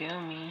back to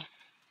Goomy.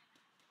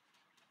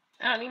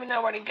 I don't even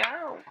know where to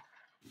go.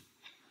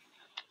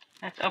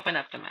 Let's open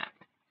up the map.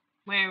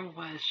 Where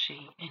was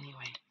she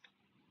anyway?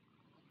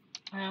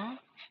 Well,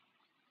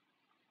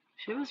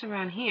 she was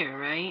around here,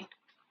 right?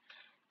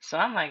 So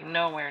I'm like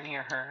nowhere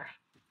near her.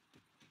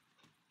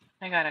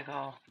 I gotta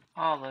go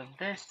all of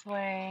this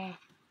way.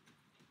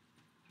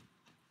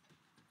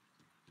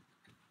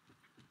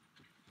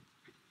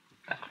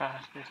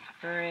 Across this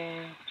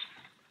bridge.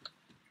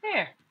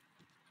 There.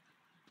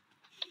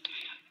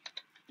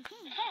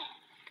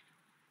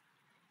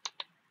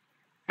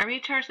 I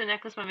recharged the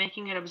necklace by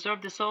making it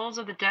absorb the souls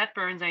of the death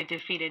burns I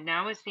defeated.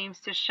 Now it seems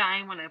to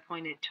shine when I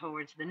point it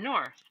towards the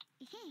north.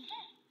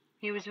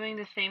 He was doing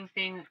the same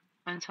thing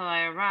until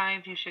I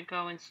arrived. You should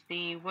go and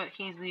see what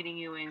he's leading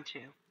you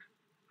into.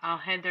 I'll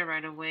head there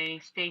right away.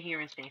 Stay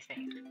here and stay safe.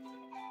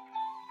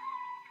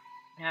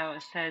 Now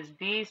it says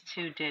these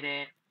two did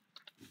it.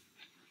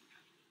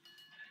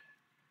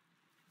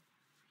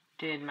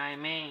 Did my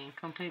main.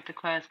 Complete the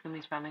quest.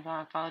 Goomy's finally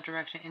gone. Follow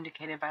direction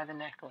indicated by the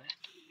necklace.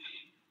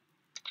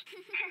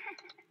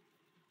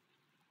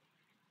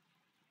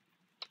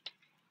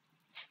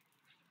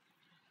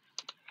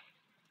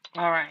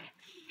 Alright.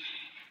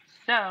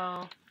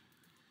 So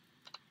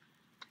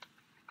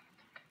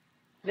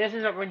this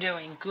is what we're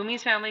doing.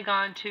 Goomy's family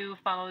gone to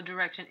follow the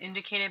direction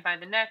indicated by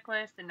the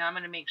necklace, and now I'm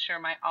going to make sure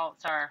my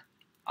alts are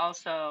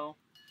also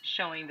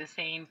showing the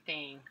same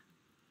thing.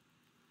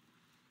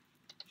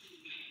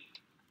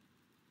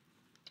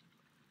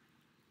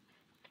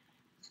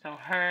 So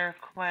her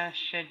quest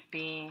should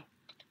be,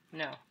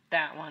 no,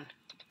 that one.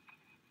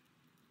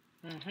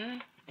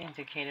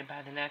 Indicated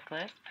by the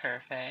necklace.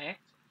 Perfect.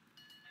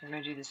 We're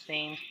going to do the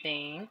same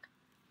thing.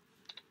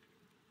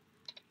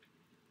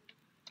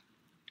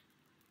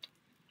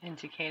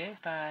 Indicated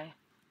by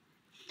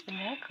the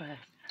necklace.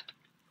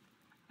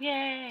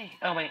 Yay!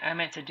 Oh wait, I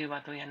meant to do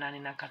Watuya Nani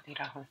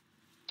Nakatirahu.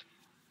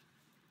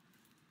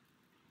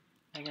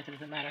 I guess it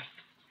doesn't matter.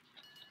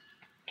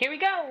 Here we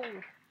go!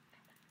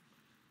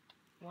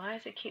 Why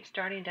does it keep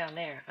starting down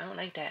there? I don't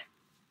like that.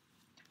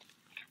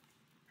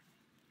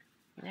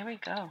 There we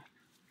go.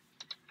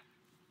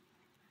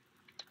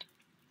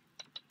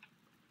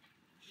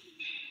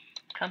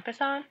 Compass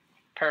on?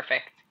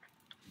 Perfect.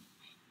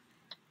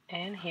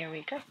 And here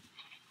we go.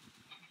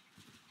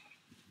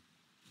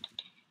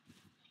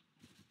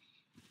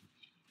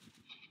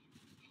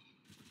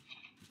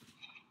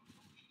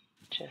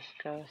 Just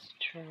go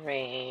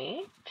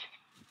straight.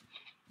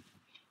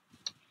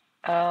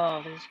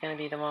 Oh, this is going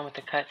to be the one with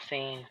the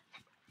cutscene.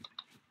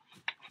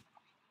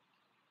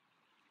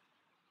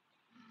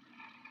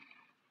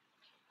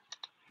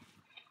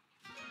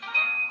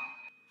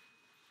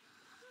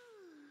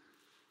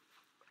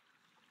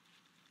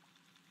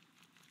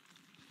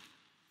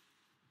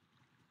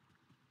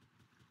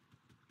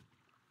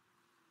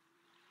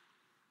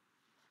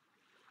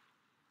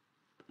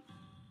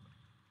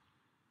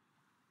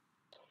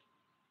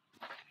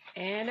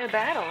 And a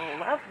battle.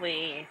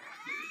 Lovely.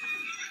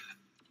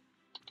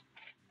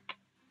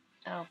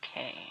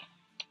 Okay.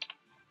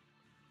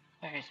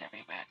 Where's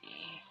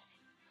everybody?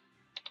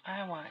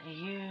 I want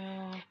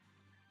you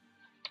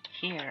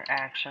here,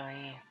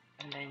 actually.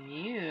 And then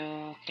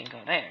you can go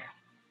there.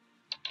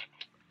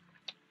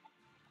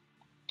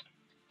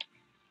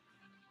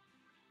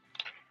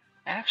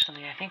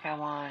 Actually, I think I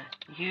want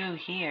you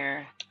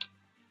here.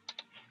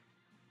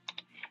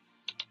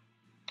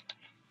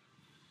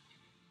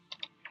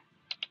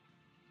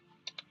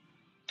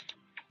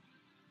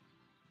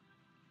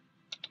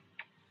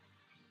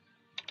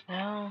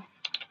 No.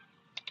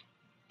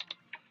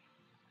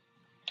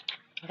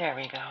 There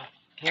we go.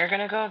 You're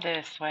gonna go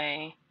this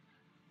way.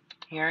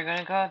 You're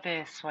gonna go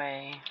this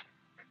way.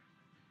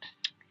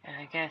 And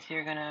I guess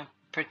you're gonna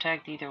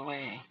protect either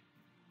way.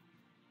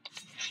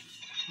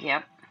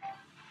 Yep.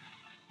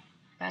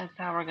 That's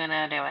how we're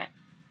gonna do it.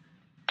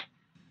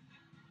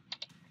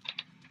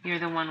 You're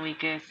the one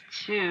weakest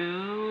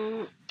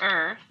to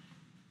Earth.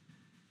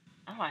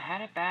 Oh, I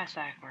had it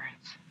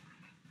backwards.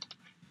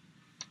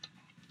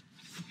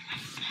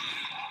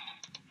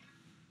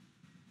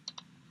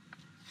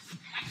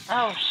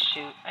 Oh,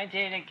 shoot. I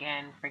did it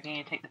again.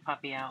 Forgetting to take the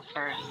puppy out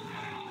first.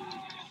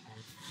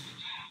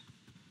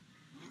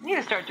 I need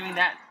to start doing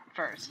that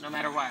first, no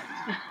matter what.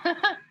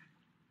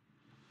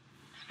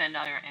 Spend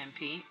all your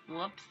MP.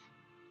 Whoops.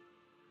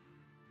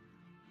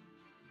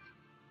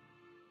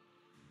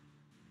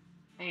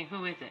 Hey,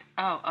 who is it?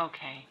 Oh,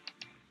 okay.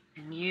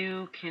 And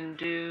you can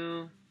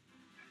do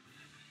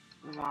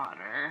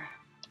water.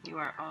 You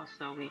are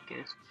also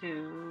weakest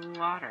to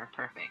water.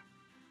 Perfect.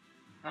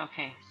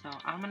 Okay, so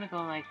I'm gonna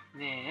go like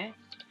this.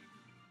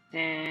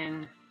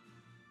 Then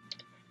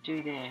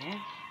do this.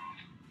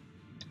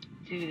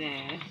 Do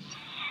this.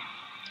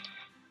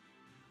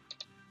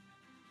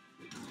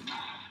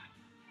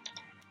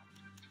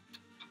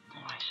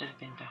 Oh, I should have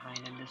been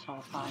behind him this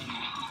whole time.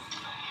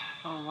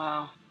 Oh,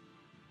 wow.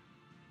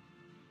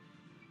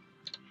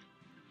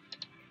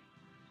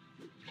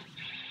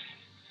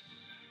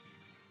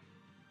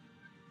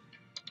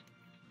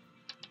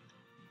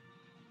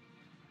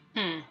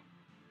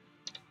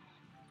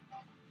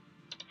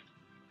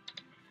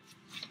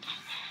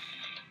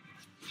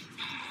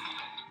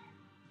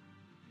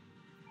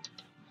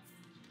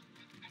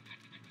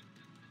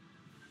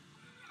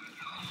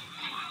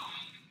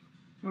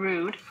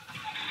 Rude.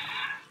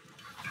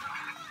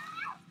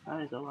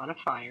 That is a lot of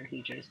fire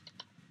he just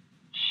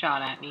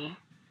shot at me.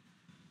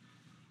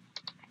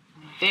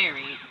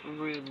 Very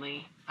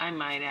rudely, I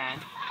might add.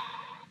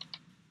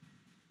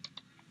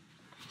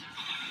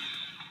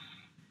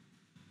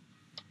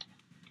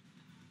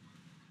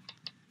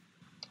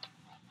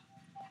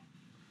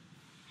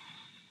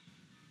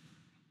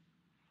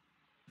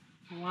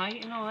 Why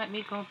you not let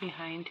me go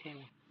behind him?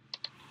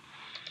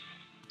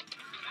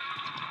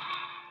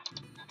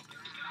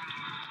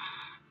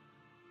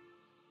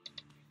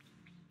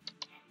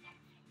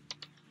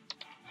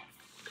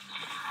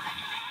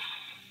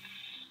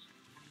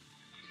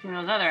 And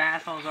those other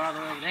assholes are all the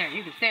way over there.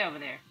 You can stay over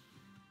there.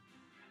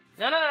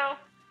 No, no, no.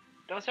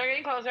 Don't start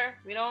getting closer.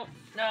 We don't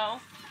know.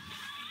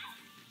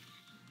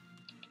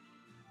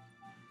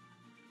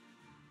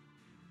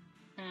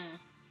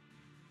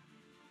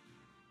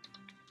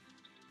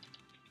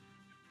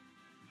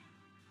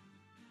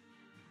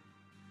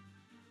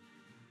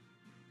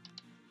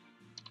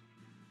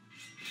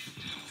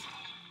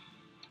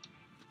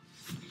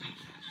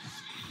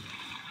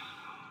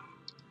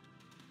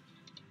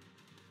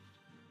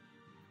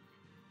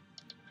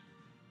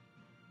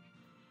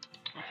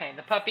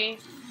 puppy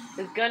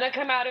is gonna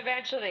come out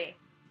eventually.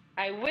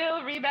 I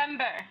will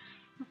remember.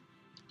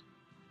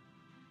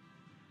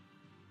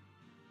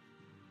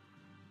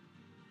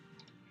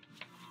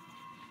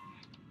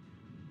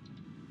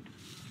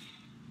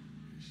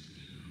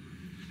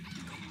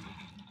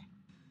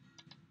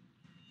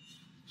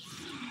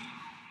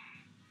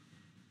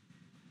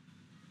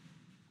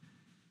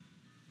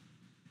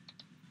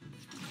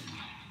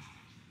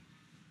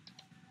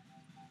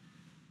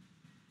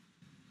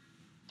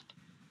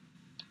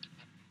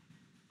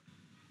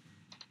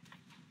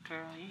 Girl,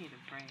 you need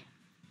a break.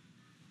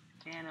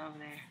 Stand over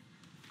there.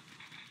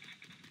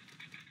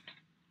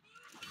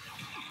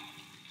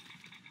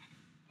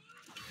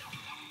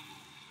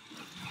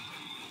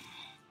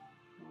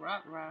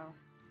 Ruh-roh.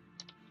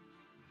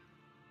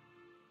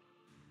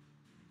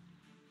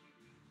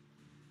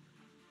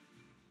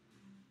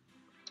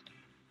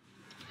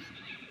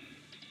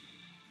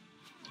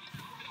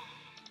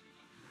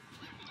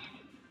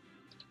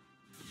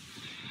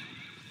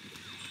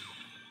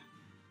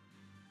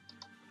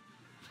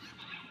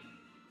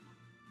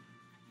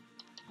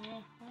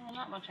 Well,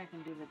 not much I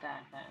can do with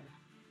that then.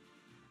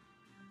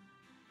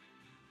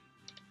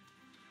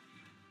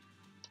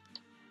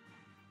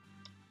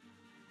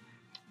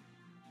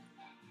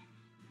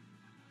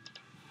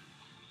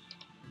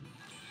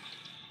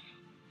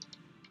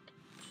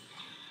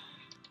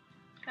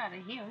 Gotta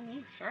heal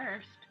you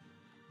first.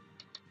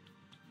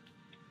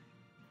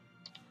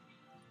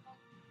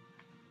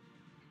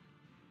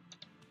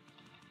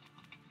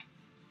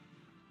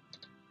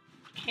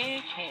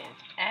 Kick his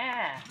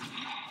ass.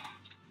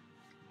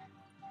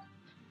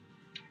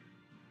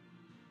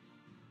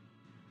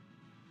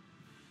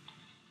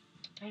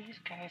 These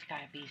guys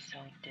gotta be so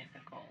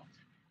difficult.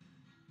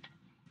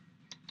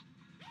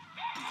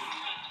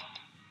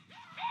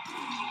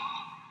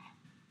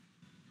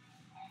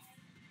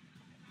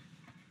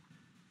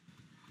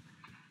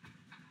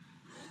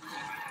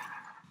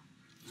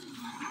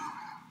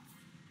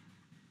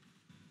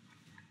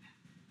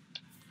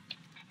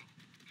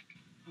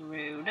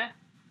 Rude.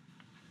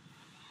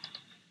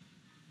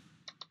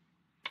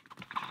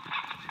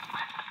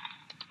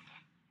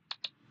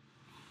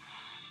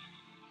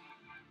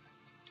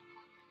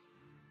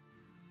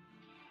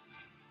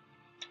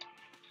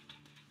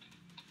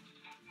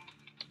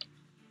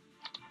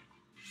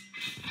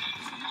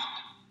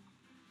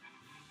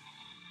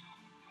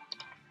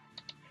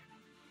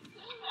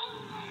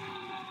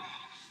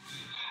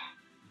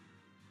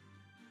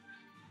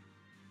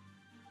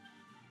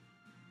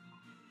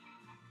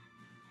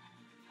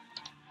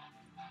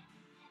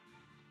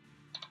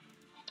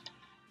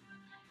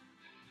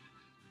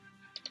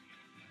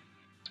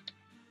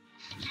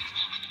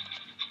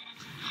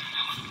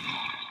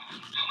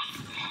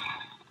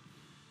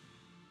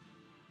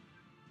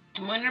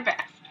 Doing our best.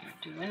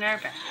 We're doing our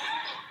best.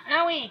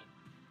 Owie!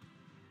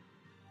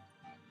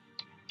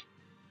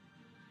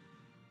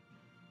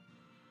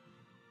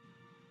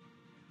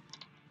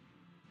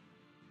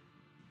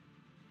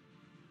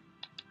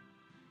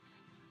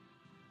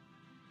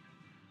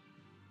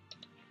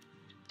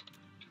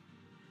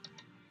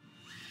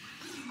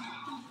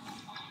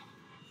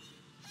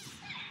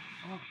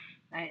 Oh,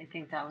 I didn't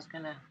think that was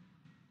gonna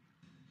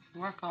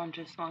work on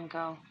just one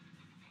go.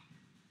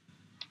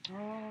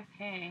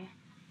 Okay.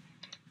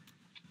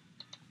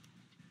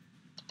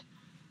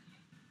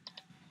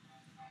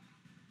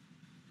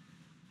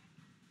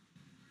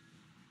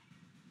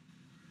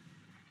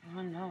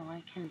 Oh no,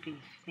 I can be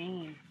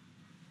seen.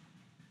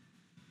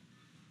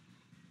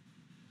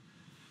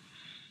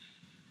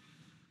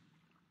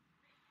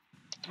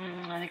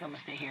 I think I'm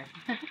gonna stay here.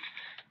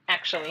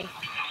 Actually.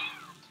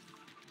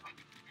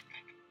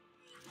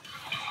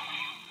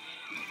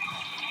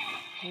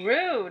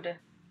 Rude.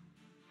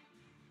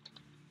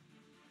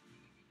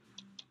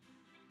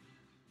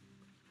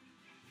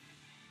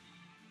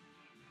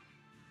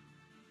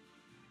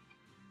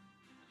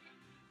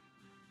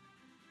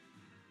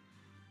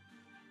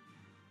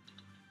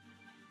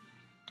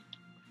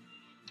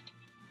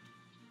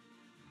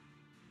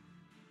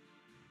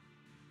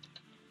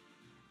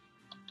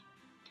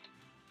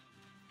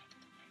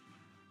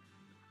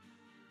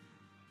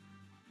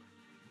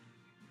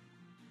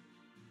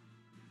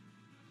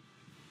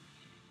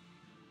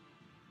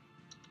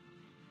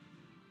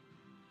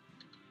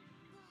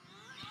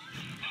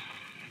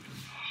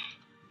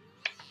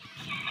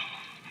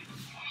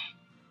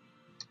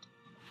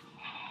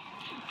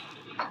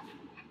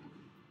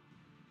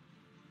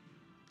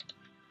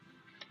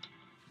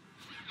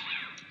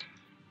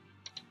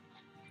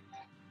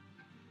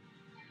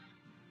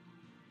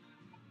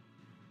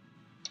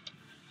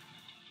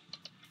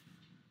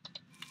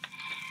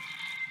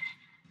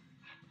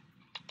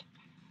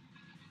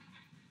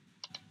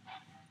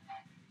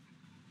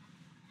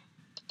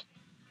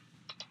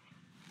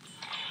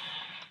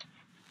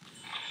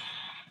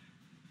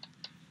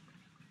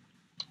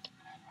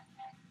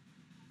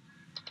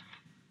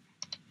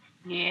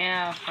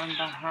 Yeah, from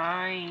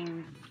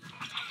behind.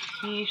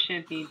 He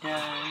should be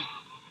done.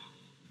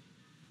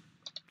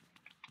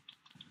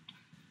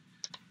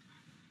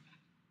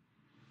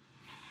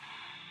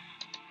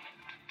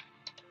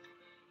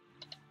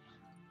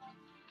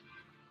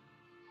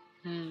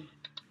 Hmm.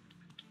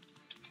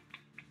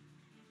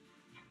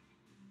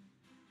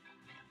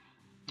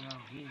 No,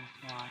 he needs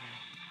water.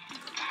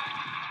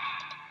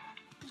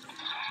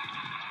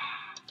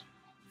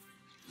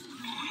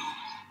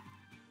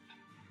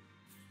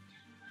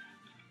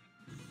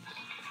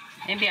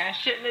 Maybe I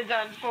shouldn't have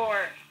done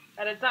 4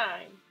 at a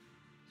time.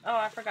 Oh,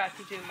 I forgot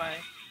to do my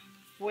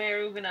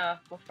Werugana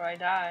before I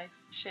died.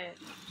 Shit.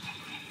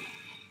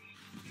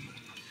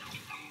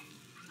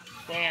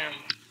 Damn.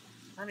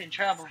 I'm in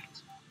trouble.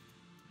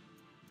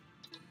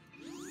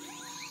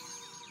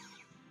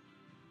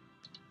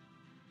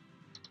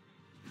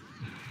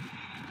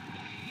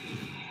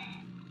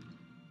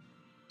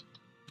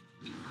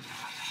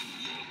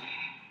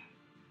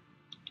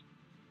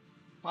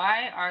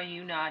 Why are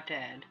you not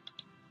dead?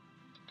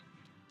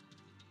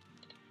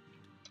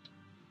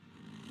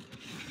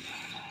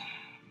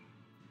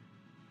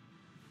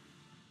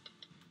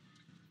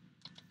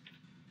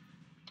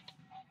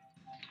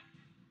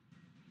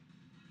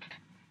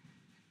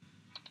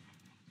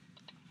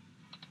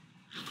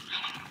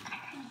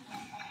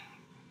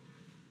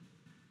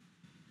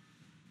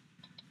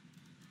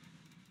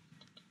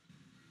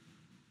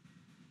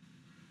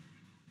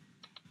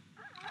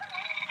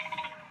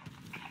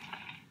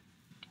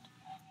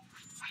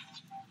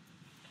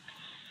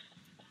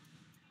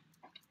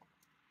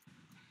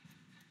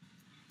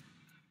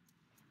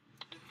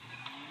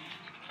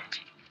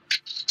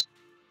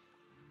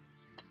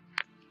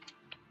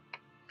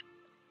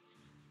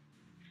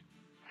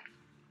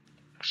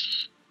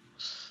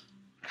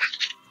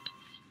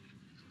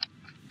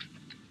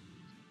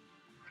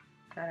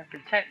 Gotta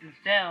protect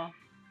myself.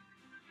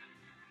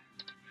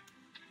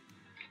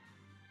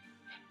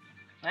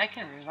 I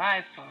can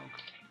revive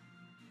folks.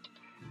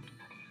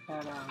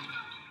 But,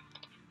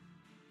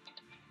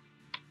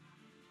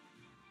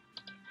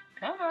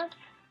 come on.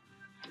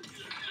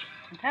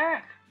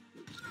 Attack.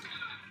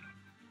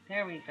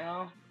 There we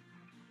go.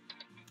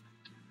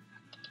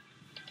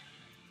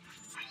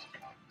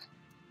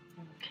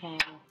 Okay.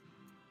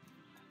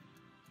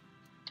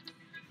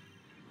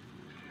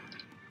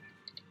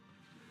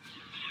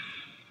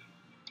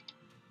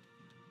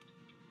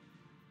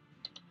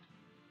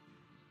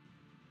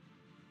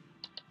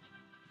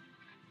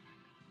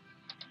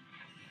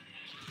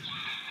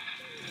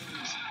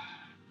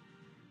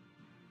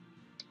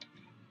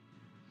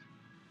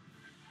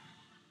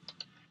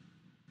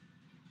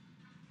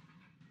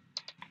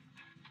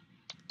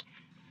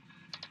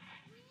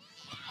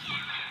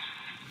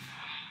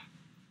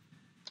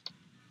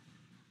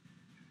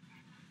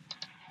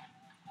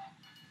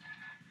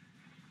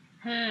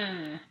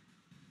 Hmm.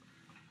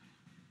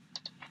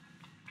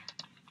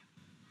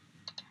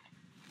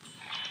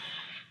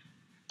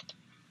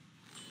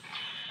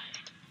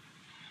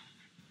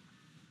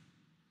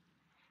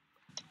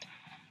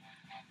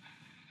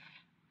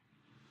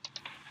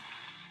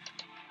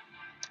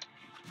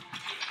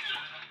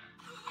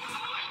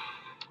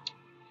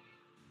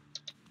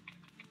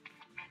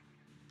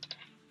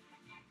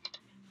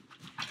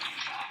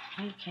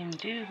 We can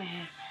do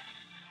this.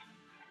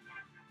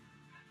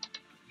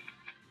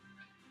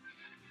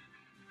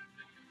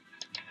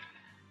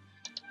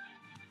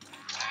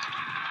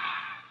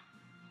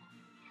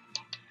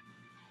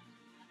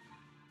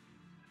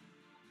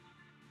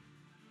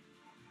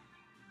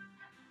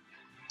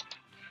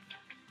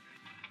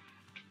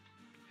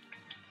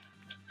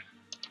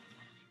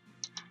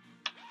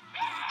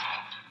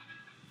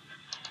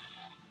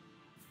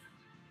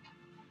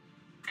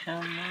 Come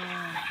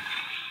on.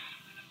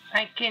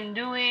 I can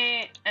do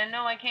it. I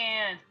know I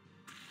can.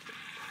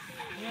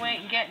 You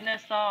ain't getting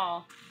us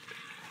all.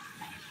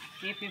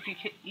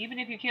 Even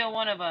if you kill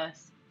one of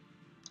us,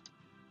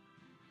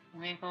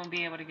 you ain't gonna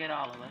be able to get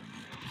all of us.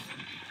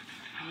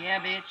 Yeah,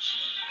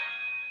 bitch.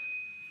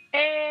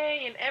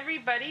 Hey, and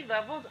everybody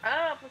levels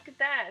up. Look at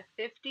that.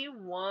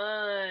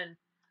 51.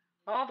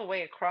 All the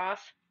way across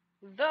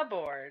the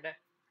board.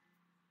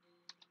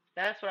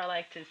 That's what I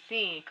like to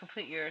see.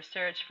 Complete your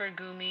search for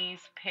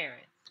Goomy's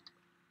parents.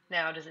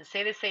 Now, does it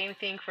say the same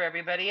thing for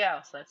everybody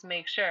else? Let's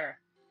make sure.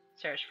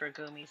 Search for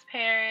Goomy's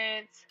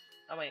parents.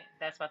 Oh, wait.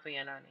 That's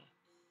Matuyanani.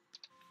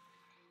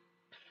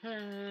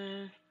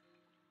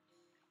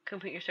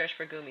 Complete your search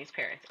for Goomy's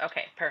parents.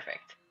 Okay,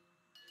 perfect.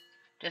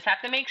 Just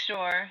have to make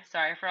sure.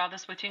 Sorry for all the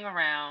switching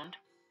around.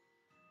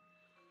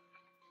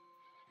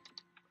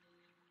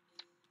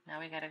 Now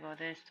we gotta go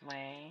this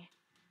way.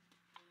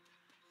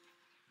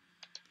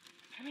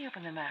 Let me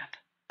open the map.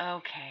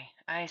 Okay,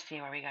 I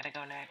see where we gotta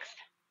go next.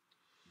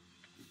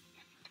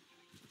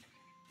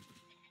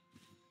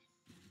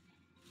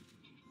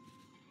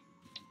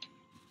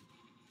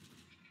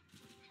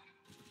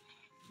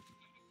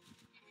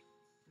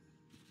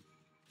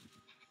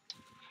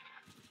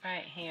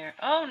 Right here.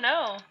 Oh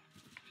no!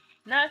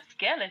 Not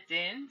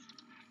skeletons.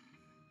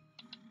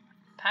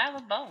 Pile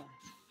of bones.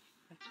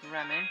 Let's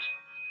rummage.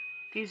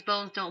 These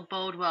bones don't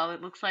bode well.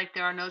 It looks like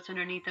there are notes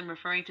underneath them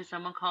referring to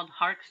someone called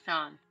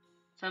Hark-san.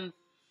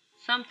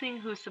 Something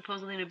who's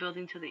supposedly in a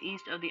building to the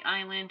east of the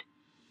island.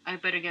 I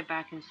better get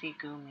back and see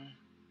Goomy.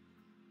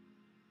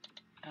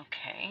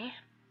 Okay.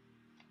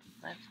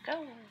 Let's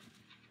go.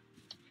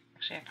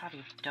 Actually, I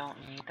probably don't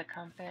need the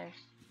compass.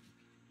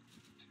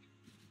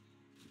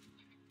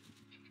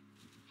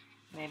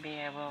 Maybe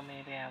I will,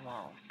 maybe I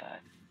won't, but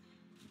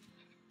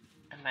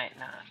I might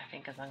not. I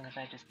think as long as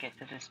I just get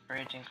to this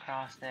bridge and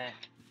cross it,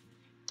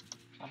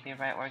 I'll be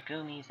right where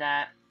Goomy's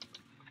at,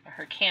 where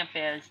her camp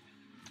is.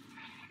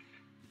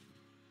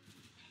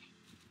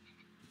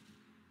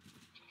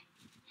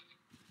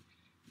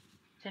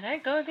 Did I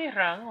go the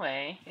wrong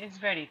way? It's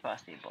very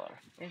possible.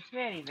 It's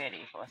very,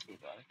 very possible.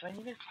 Do I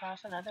need to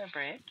cross another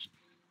bridge?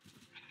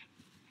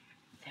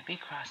 Did we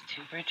cross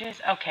 2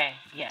 bridges? Okay,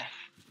 yes.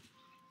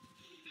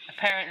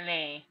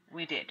 Apparently,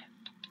 we did.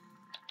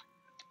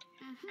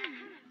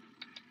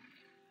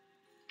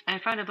 I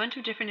found a bunch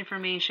of different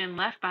information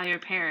left by your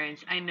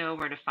parents. I know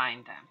where to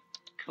find them.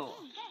 Cool.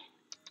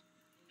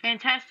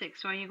 Fantastic.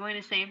 So are you going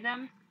to save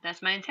them?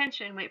 That's my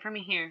intention. Wait for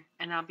me here,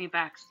 and I'll be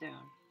back soon.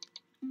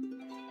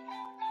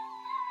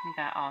 We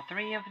got all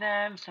 3 of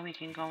them, so we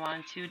can go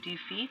on to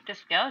defeat the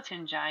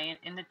skeleton giant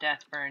in the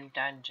Deathburn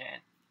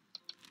dungeon.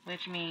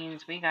 Which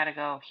means we gotta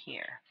go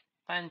here.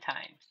 Fun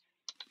times.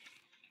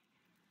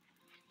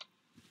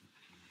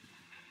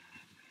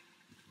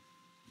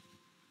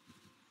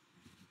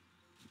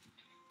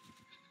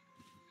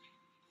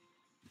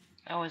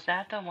 Oh, is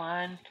that the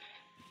one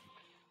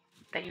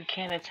that you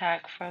can't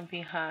attack from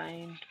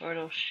behind, or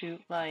it'll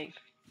shoot like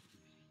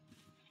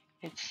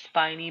its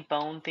spiny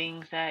bone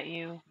things at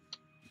you?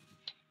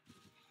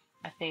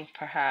 I think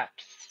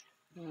perhaps,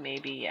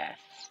 maybe yes.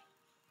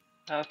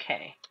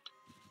 Okay.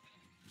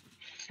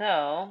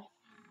 So,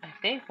 I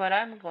think what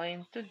I'm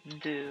going to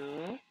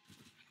do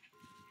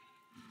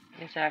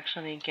is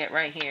actually get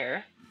right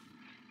here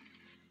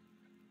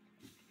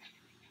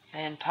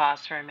and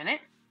pause for a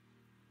minute.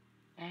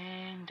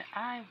 And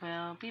I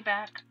will be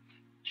back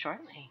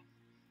shortly.